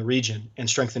economically in the region and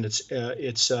strengthen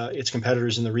its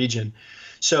competitors in the region.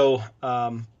 So,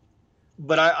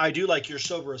 but I do like your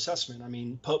sober assessment. I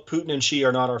mean, Putin and Xi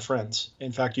are not our friends.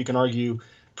 In fact, you can argue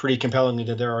pretty compellingly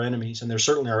that they're our enemies, and they're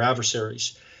certainly our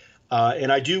adversaries.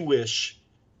 And I do wish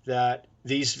that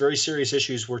these very serious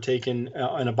issues were taken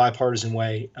in a bipartisan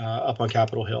way up on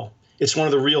Capitol Hill. It's one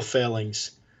of the real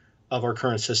failings of our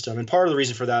current system. And part of the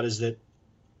reason for that is that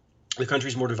the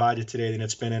country's more divided today than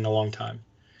it's been in a long time.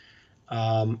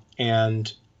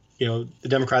 And the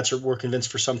Democrats were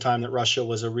convinced for some time that Russia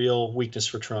was a real weakness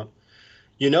for Trump.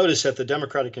 You notice at the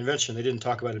Democratic convention, they didn't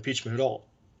talk about impeachment at all.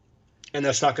 And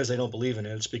that's not because they don't believe in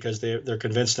it. It's because they're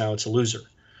convinced now it's a loser.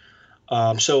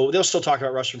 So they'll still talk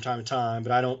about Russia from time to time,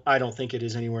 but I don't think it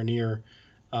is anywhere near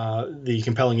the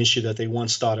compelling issue that they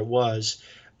once thought it was.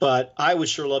 But I would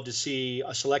sure love to see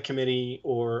a select committee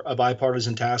or a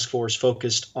bipartisan task force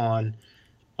focused on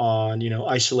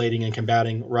isolating and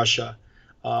combating Russia,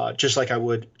 just like I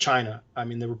would China. I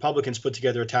mean, the Republicans put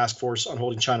together a task force on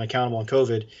holding China accountable on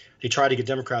COVID. They tried to get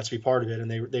Democrats to be part of it, and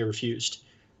they refused.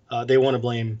 They want to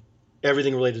blame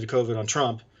everything related to COVID on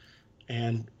Trump,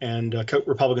 and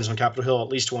Republicans on Capitol Hill at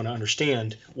least want to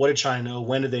understand, what did China know?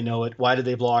 When did they know it? Why did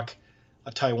they block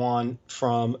Taiwan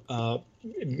from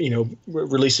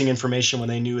releasing information when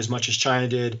they knew as much as China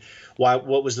did?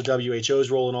 What was the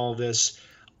WHO's role in all of this?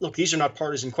 Look, these are not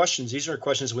partisan questions. These are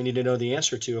questions we need to know the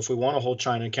answer to. If we want to hold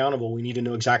China accountable, we need to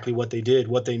know exactly what they did,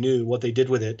 what they knew, what they did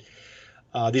with it.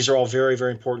 These are all very,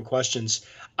 very important questions.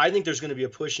 I think there's going to be a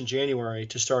push in January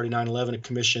to start a 9/11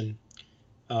 commission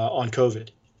on COVID.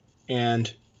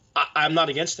 And I'm not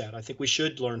against that. I think we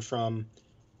should learn from,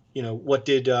 what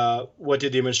did the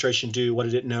administration do? What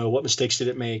did it know? What mistakes did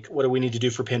it make? What do we need to do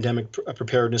for pandemic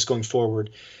preparedness going forward?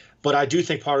 But I do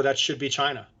think part of that should be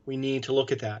China. We need to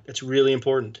look at that. It's really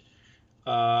important.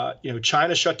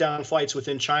 China shut down flights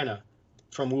within China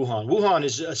from Wuhan. Wuhan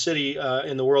is a city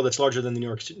in the world that's larger than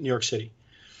New York City.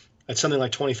 It's something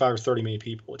like 25 or 30 million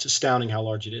people. It's astounding how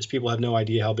large it is. People have no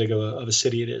idea how big of a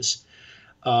city it is.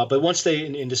 But once they,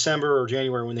 in December or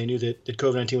January, when they knew that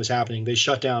COVID-19 was happening, they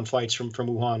shut down flights from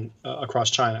Wuhan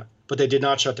across China. But they did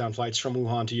not shut down flights from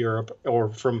Wuhan to Europe or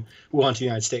from Wuhan to the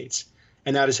United States.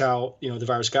 And that is how the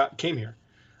virus came here.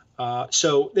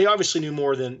 So they obviously knew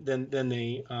more than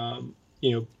they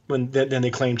than they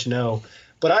claimed to know.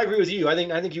 But I agree with you. I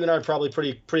think you and I are probably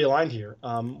pretty aligned here.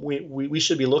 We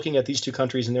should be looking at these two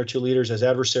countries and their two leaders as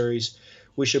adversaries.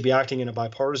 We should be acting in a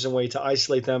bipartisan way to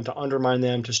isolate them, to undermine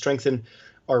them, to strengthen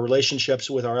our relationships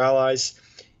with our allies.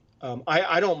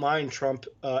 I don't mind Trump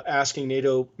asking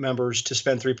NATO members to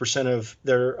spend 3% of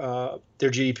their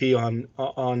GDP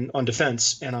on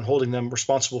defense and on holding them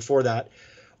responsible for that.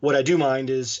 What I do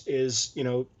mind is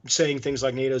saying things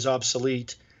like NATO's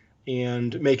obsolete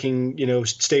and making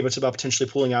statements about potentially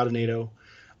pulling out of NATO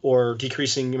or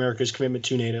decreasing America's commitment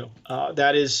to NATO.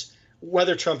 That is,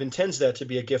 whether Trump intends that to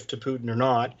be a gift to Putin or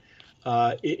not,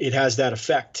 it has that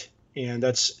effect, and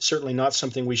that's certainly not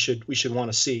something we should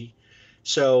want to see.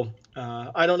 So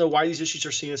I don't know why these issues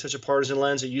are seen in such a partisan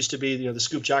lens. It used to be, the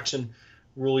Scoop Jackson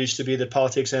rule used to be that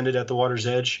politics ended at the water's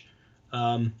edge.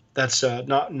 That's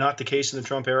not the case in the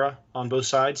Trump era on both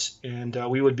sides, and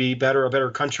we would be a better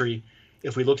country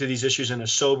if we looked at these issues in a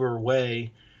sober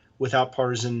way, without a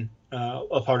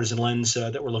partisan lens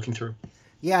that we're looking through.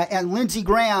 Yeah, and Lindsey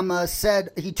Graham said,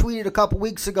 he tweeted a couple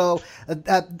weeks ago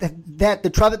that the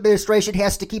Trump administration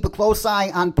has to keep a close eye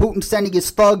on Putin sending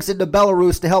his thugs into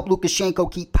Belarus to help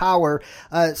Lukashenko keep power.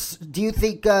 Do you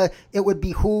think it would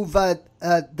behoove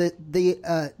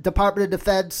the Department of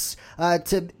Defense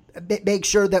to make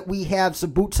sure that we have some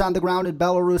boots on the ground in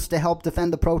Belarus to help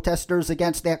defend the protesters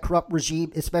against that corrupt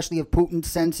regime, especially if Putin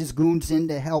sends his goons in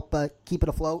to help keep it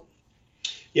afloat?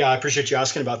 Yeah, I appreciate you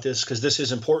asking about this because this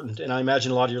is important, and I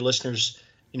imagine a lot of your listeners,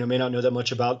 may not know that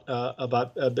much about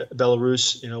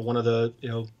Belarus. One of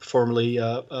the formerly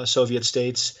Soviet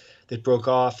states that broke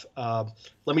off.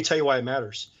 Let me tell you why it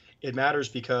matters. It matters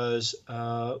because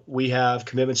we have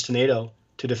commitments to NATO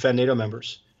to defend NATO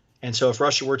members, and so if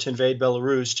Russia were to invade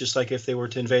Belarus, just like if they were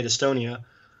to invade Estonia,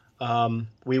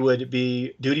 we would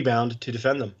be duty bound to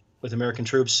defend them with American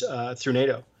troops through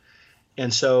NATO.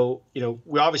 And so,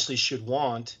 we obviously should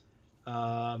want,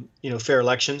 fair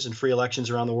elections and free elections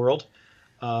around the world.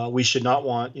 We should not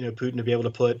want, Putin to be able to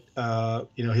put,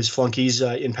 his flunkies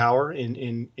in power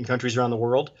in countries around the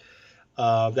world.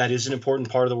 That is an important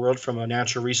part of the world from a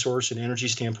natural resource and energy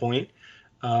standpoint.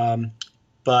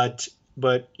 But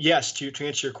yes, to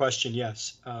answer your question,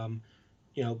 yes.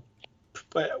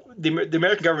 But the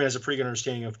American government has a pretty good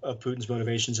understanding of Putin's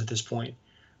motivations at this point.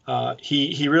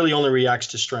 He really only reacts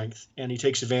to strength, and he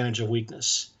takes advantage of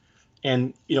weakness.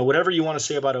 And, whatever you want to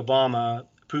say about Obama,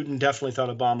 Putin definitely thought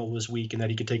Obama was weak and that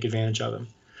he could take advantage of him,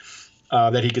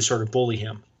 that he could sort of bully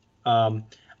him.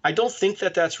 I don't think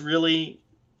that that's really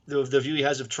the view he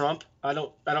has of Trump. I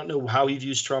don't know how he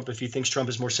views Trump, if he thinks Trump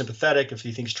is more sympathetic, if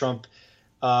he thinks Trump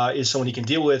is someone he can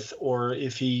deal with, or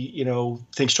if he,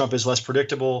 thinks Trump is less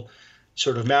predictable,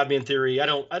 sort of madman theory. I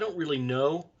don't really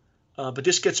know. But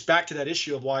this gets back to that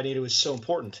issue of why NATO is so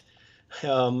important.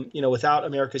 Without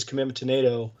America's commitment to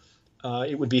NATO,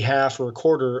 it would be half or a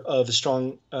quarter of as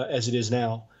strong as it is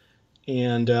now.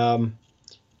 And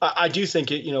I do think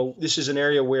this is an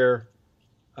area where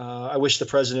I wish the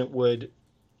president would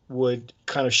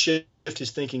kind of shift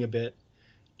his thinking a bit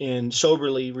in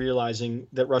soberly realizing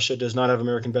that Russia does not have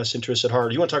American best interests at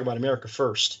heart. You want to talk about America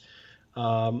first.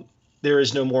 There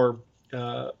is no more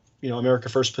America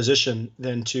first position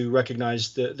than to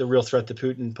recognize the real threat that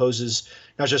Putin poses,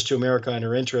 not just to America and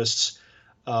her interests,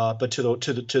 but to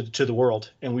the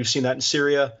world. And we've seen that in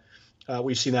Syria.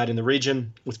 We've seen that in the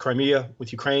region with Crimea,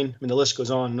 with Ukraine. I mean, the list goes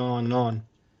on and on and on.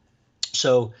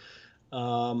 So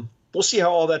we'll see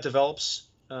how all that develops.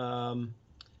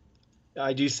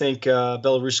 I do think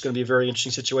Belarus is going to be a very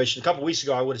interesting situation. A couple of weeks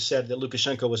ago, I would have said that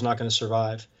Lukashenko was not going to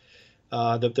survive.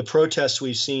 The protests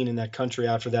we've seen in that country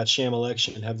after that sham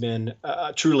election have been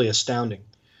truly astounding,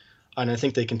 and I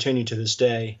think they continue to this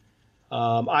day.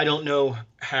 I don't know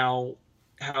how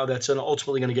that's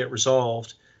ultimately going to get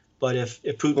resolved, but if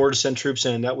Putin were to send troops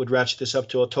in, that would ratchet this up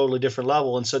to a totally different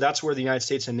level. And so that's where the United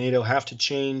States and NATO have to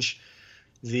change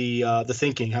the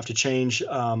thinking, have to change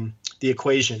the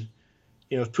equation.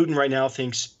 If Putin right now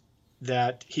thinks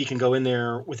that he can go in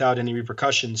there without any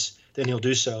repercussions, then he'll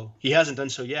do so. He hasn't done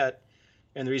so yet.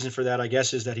 And the reason for that, I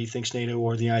guess, is that he thinks NATO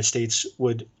or the United States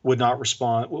would not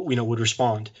respond. Would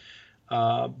respond.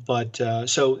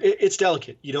 So it's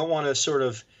delicate. You don't want to sort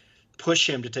of push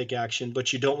him to take action,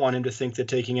 but you don't want him to think that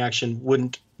taking action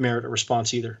wouldn't merit a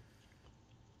response either.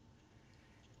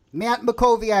 Matt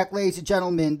Mackowiak, ladies and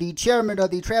gentlemen, the chairman of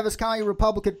the Travis County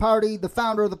Republican Party, the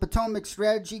founder of the Potomac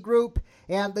Strategy Group,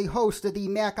 and the host of the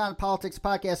Mac on Politics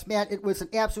podcast. Matt, it was an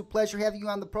absolute pleasure having you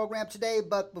on the program today.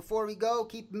 But before we go,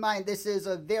 keep in mind this is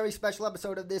a very special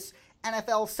episode of this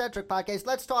NFL-centric podcast.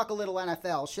 Let's talk a little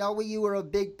NFL, shall we? You were a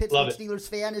big Pittsburgh Steelers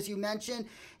fan, as you mentioned,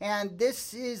 and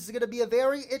this is going to be a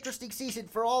very interesting season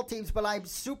for all teams, but I'm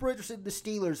super interested in the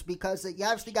Steelers because you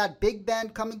obviously got Big Ben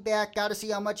coming back. Got to see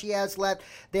how much he has left.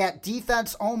 That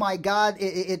defense, oh my God,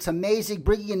 it's amazing.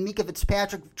 Bringing in Minkah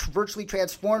Fitzpatrick virtually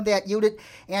transformed that unit,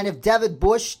 and if Devin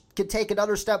Bush could take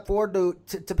another step forward to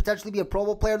potentially be a Pro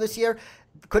Bowl player this year,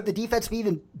 could the defense be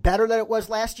even better than it was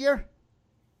last year?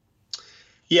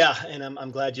 Yeah, and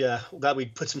I'm glad we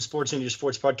put some sports into your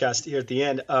sports podcast here at the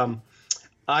end.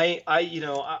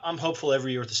 I'm hopeful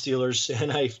every year with the Steelers,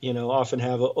 and I often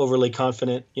have an overly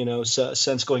confident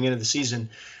sense going into the season.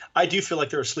 I do feel like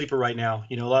they're a sleeper right now.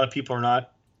 A lot of people are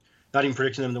not even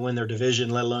predicting them to win their division,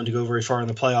 let alone to go very far in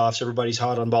the playoffs. Everybody's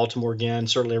hot on Baltimore again.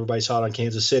 Certainly, everybody's hot on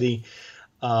Kansas City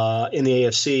in the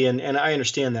AFC, and I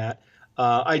understand that.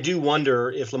 I do wonder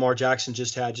if Lamar Jackson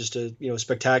just had a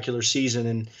spectacular season,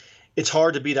 and it's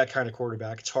hard to be that kind of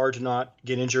quarterback. It's hard to not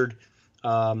get injured.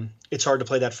 It's hard to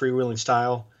play that freewheeling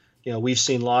style. We've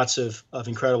seen lots of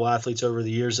incredible athletes over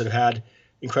the years that have had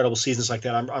incredible seasons like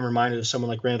that. I'm reminded of someone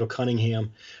like Randall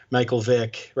Cunningham, Michael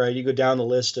Vick, right? You go down the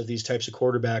list of these types of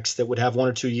quarterbacks that would have 1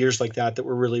 or 2 years like that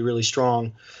were really, really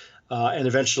strong. And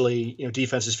eventually,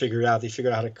 defenses figure it out. They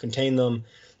figure out how to contain them,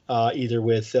 either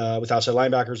with outside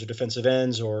linebackers or defensive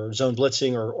ends or zone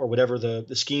blitzing or whatever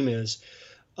the scheme is.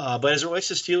 But as it relates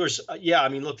to Steelers,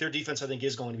 look, their defense I think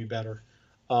is going to be better.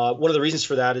 One of the reasons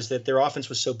for that is that their offense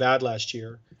was so bad last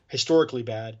year, historically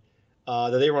bad,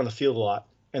 that they were on the field a lot,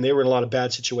 and they were in a lot of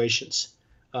bad situations,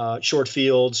 short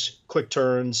fields, quick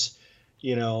turns,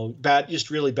 just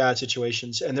really bad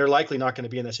situations. And they're likely not going to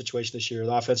be in that situation this year.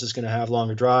 The offense is going to have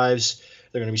longer drives.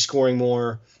 They're going to be scoring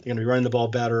more. They're going to be running the ball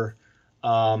better.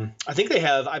 I think they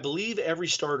have, I believe every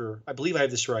starter, I believe I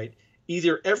have this right,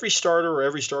 either every starter or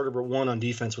every starter but one on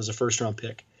defense was a first-round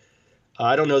pick.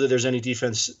 I don't know that there's any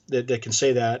defense that can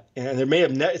say that. And there may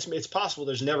have it's possible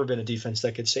there's never been a defense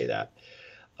that could say that.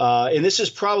 And this is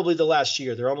probably the last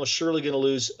year. They're almost surely going to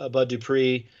lose Bud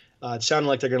Dupree. It sounded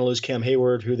like they're going to lose Cam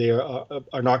Hayward, who they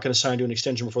are not going to sign to an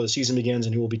extension before the season begins,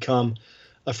 and who will become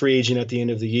a free agent at the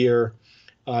end of the year.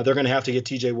 They're going to have to get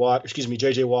J.J. Watt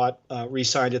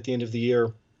re-signed at the end of the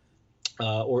year,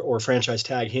 or franchise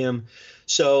tag him.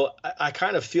 So I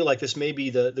kind of feel like this may be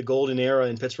the golden era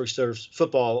in Pittsburgh Steelers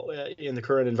football in the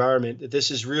current environment.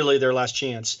 This is really their last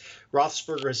chance.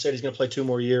 Roethlisberger has said he's going to play 2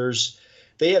 more years.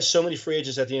 They have so many free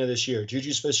agents at the end of this year: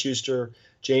 Juju Smith-Schuster,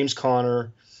 James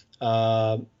Conner,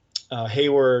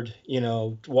 Hayward,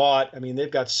 Watt. I mean,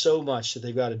 they've got so much that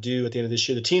they've got to do at the end of this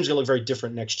year. The team's going to look very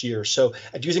different next year. So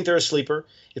I do think they're a sleeper.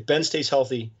 If Ben stays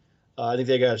healthy, I think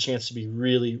they got a chance to be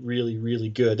really, really, really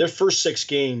good. Their first 6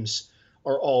 games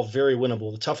are all very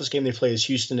winnable. The toughest game they play is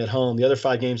Houston at home. The other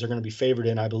 5 games are going to be favored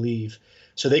in, I believe.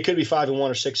 So they could be 5-1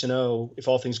 or 6-0 if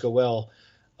all things go well.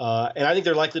 And I think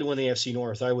they're likely to win the AFC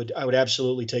North. I would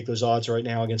absolutely take those odds right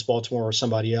now against Baltimore or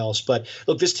somebody else. But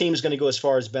look, this team is going to go as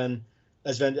far as Ben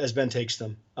takes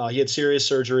them. He had serious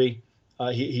surgery.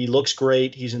 He looks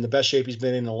great. He's in the best shape he's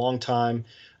been in a long time.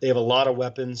 They have a lot of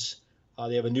weapons.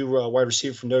 They have a new wide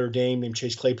receiver from Notre Dame named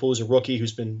Chase Claypool, who's a rookie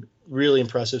who's been really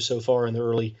impressive so far in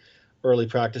the early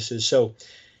practices. So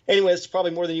anyway, it's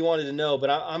probably more than you wanted to know,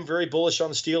 but I'm very bullish on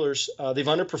the Steelers. They've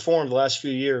underperformed the last few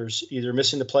years, either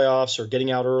missing the playoffs or getting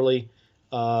out early.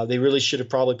 They really should have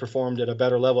probably performed at a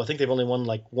better level. I think they've only won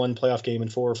like 1 playoff game in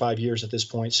 4 or 5 years at this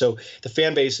point. So the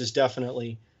fan base is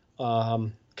definitely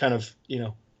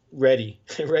ready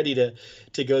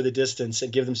to go the distance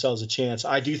and give themselves a chance.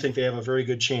 I do think they have a very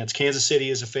good chance. Kansas City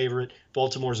is a favorite.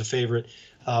 Baltimore is a favorite.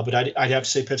 But I'd have to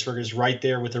say Pittsburgh is right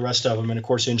there with the rest of them. And, of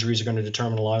course, injuries are going to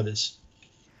determine a lot of this.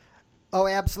 Oh,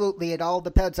 absolutely. It all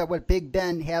depends on what Big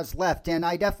Ben has left. And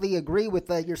I definitely agree with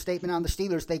your statement on the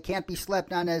Steelers. They can't be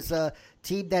slept on as a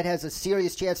team that has a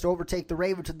serious chance to overtake the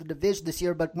Ravens in the division this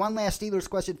year. But one last Steelers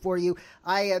question for you.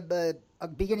 I am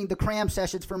beginning the cram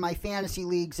sessions for my fantasy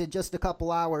leagues in just a couple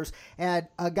hours. And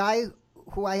a guy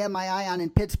who I have my eye on in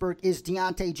Pittsburgh is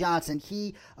Deontay Johnson.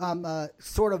 He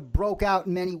sort of broke out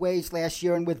in many ways last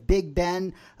year, and with Big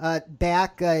Ben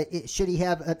back, should he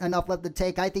have enough left to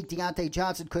take, I think Deontay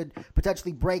Johnson could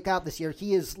potentially break out this year.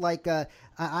 He is like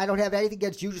I don't have anything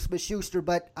against Juju Smith-Schuster,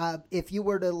 but if you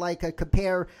were to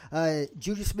compare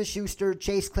Juju Smith-Schuster,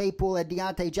 Chase Claypool, and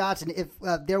Deontay Johnson, if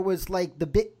there was like the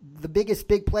biggest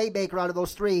big playmaker out of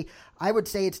those 3, I would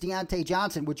say it's Deontay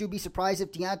Johnson. Would you be surprised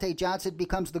if Deontay Johnson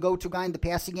becomes the go-to guy in the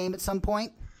passing game at some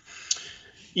point?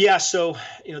 Yeah, so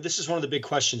this is one of the big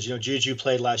questions. Juju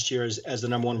played last year as the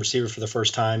number 1 receiver for the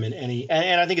first time, and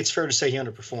I think it's fair to say he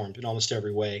underperformed in almost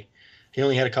every way. He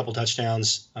only had a couple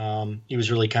touchdowns. He was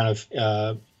really kind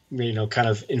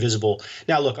of invisible.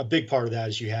 Now, look, a big part of that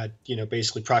is you had,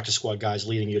 basically practice squad guys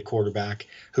leading you at quarterback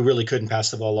who really couldn't pass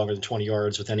the ball longer than 20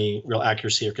 yards with any real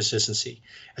accuracy or consistency.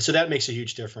 And so that makes a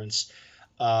huge difference.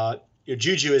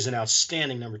 Juju is an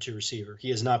outstanding number 2 receiver.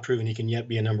 He has not proven he can yet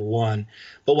be a number 1.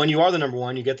 But when you are the number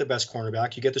 1, you get the best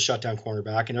cornerback, you get the shutdown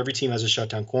cornerback, and every team has a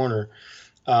shutdown corner.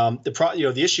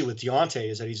 The issue with Deontay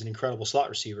is that he's an incredible slot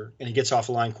receiver, and he gets off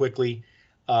the line quickly.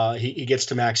 He gets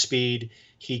to max speed.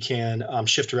 He can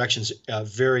shift directions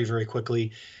very, very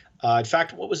quickly. In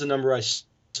fact, what was the number I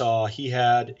saw? He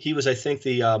had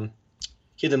the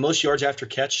most yards after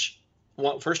catch,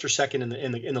 first or second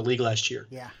in the league last year.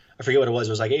 Yeah, I forget what it was.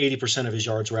 It was like 80% of his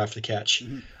yards were after the catch.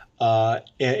 Mm-hmm.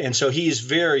 And so he's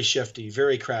very shifty,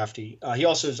 very crafty. He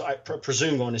also is, I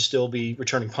presume, going to still be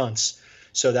returning punts.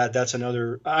 So that's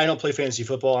another. I don't play fantasy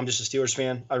football. I'm just a Steelers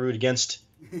fan. I root against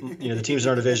the teams in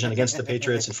our division, against the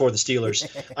Patriots, and for the Steelers.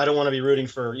 I don't want to be rooting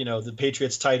for the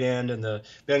Patriots tight end and the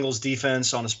Bengals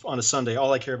defense on a Sunday.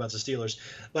 All I care about is the Steelers.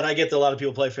 But I get that a lot of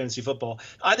people play fantasy football.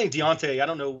 I think Deontay. I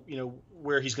don't know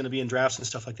where he's going to be in drafts and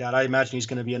stuff like that. I imagine he's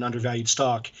going to be an undervalued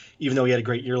stock, even though he had a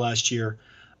great year last year.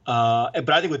 But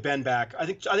I think with Ben back, I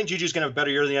think Juju's going to have a better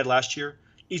year than he had last year.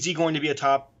 Is he going to be a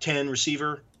top 10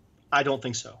 receiver? I don't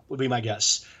think so, would be my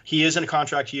guess. He is in a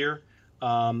contract year.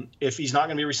 If he's not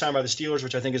going to be re-signed by the Steelers,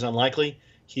 which I think is unlikely,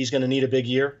 he's going to need a big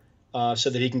year so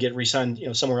that he can get re-signed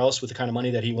somewhere else with the kind of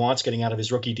money that he wants getting out of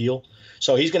his rookie deal.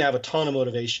 So he's going to have a ton of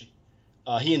motivation.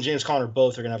 He and James Conner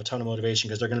both are going to have a ton of motivation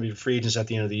because they're going to be free agents at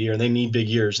the end of the year, and they need big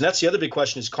years. And that's the other big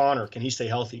question is Conner. Can he stay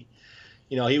healthy?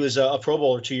 He was a Pro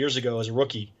Bowler 2 years ago as a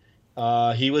rookie.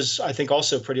 He was, I think,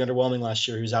 also pretty underwhelming last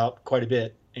year. He was out quite a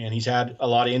bit, and he's had a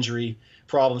lot of injury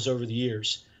problems over the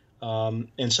years.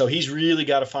 And so he's really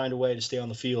got to find a way to stay on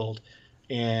the field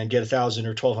and get 1,000 or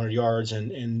 1,200 yards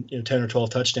and 10 or 12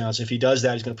 touchdowns. If he does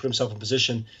that, he's going to put himself in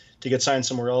position to get signed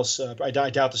somewhere else. I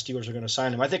doubt the Steelers are going to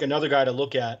sign him. I think another guy to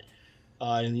look at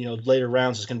in later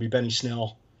rounds is going to be Benny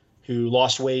Snell, who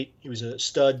lost weight. He was a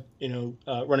stud,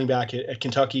 running back at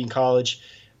Kentucky in college.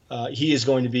 He is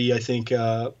going to be, I think,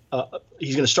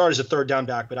 he's going to start as a third down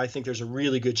back, but I think there's a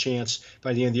really good chance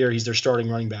by the end of the year he's their starting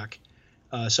running back.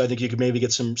 So I think you could maybe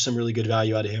get some really good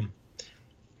value out of him.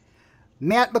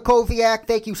 Matt Mackowiak,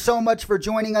 thank you so much for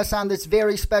joining us on this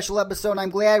very special episode. I'm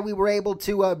glad we were able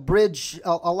to bridge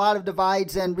a lot of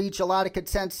divides and reach a lot of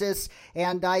consensus,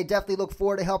 and I definitely look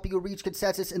forward to helping you reach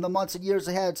consensus in the months and years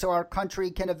ahead so our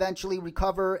country can eventually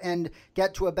recover and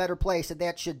get to a better place, and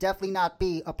that should definitely not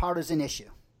be a partisan issue.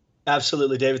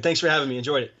 Absolutely, David. Thanks for having me.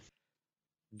 Enjoyed it.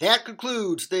 That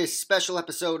concludes this special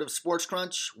episode of Sports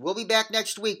Crunch. We'll be back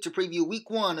next week to preview Week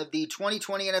 1 of the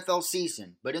 2020 NFL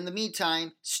season. But in the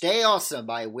meantime, stay awesome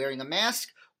by wearing a mask,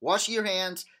 washing your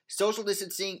hands, social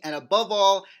distancing, and above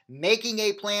all, making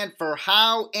a plan for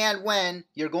how and when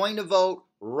you're going to vote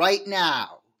right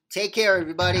now. Take care,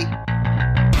 everybody.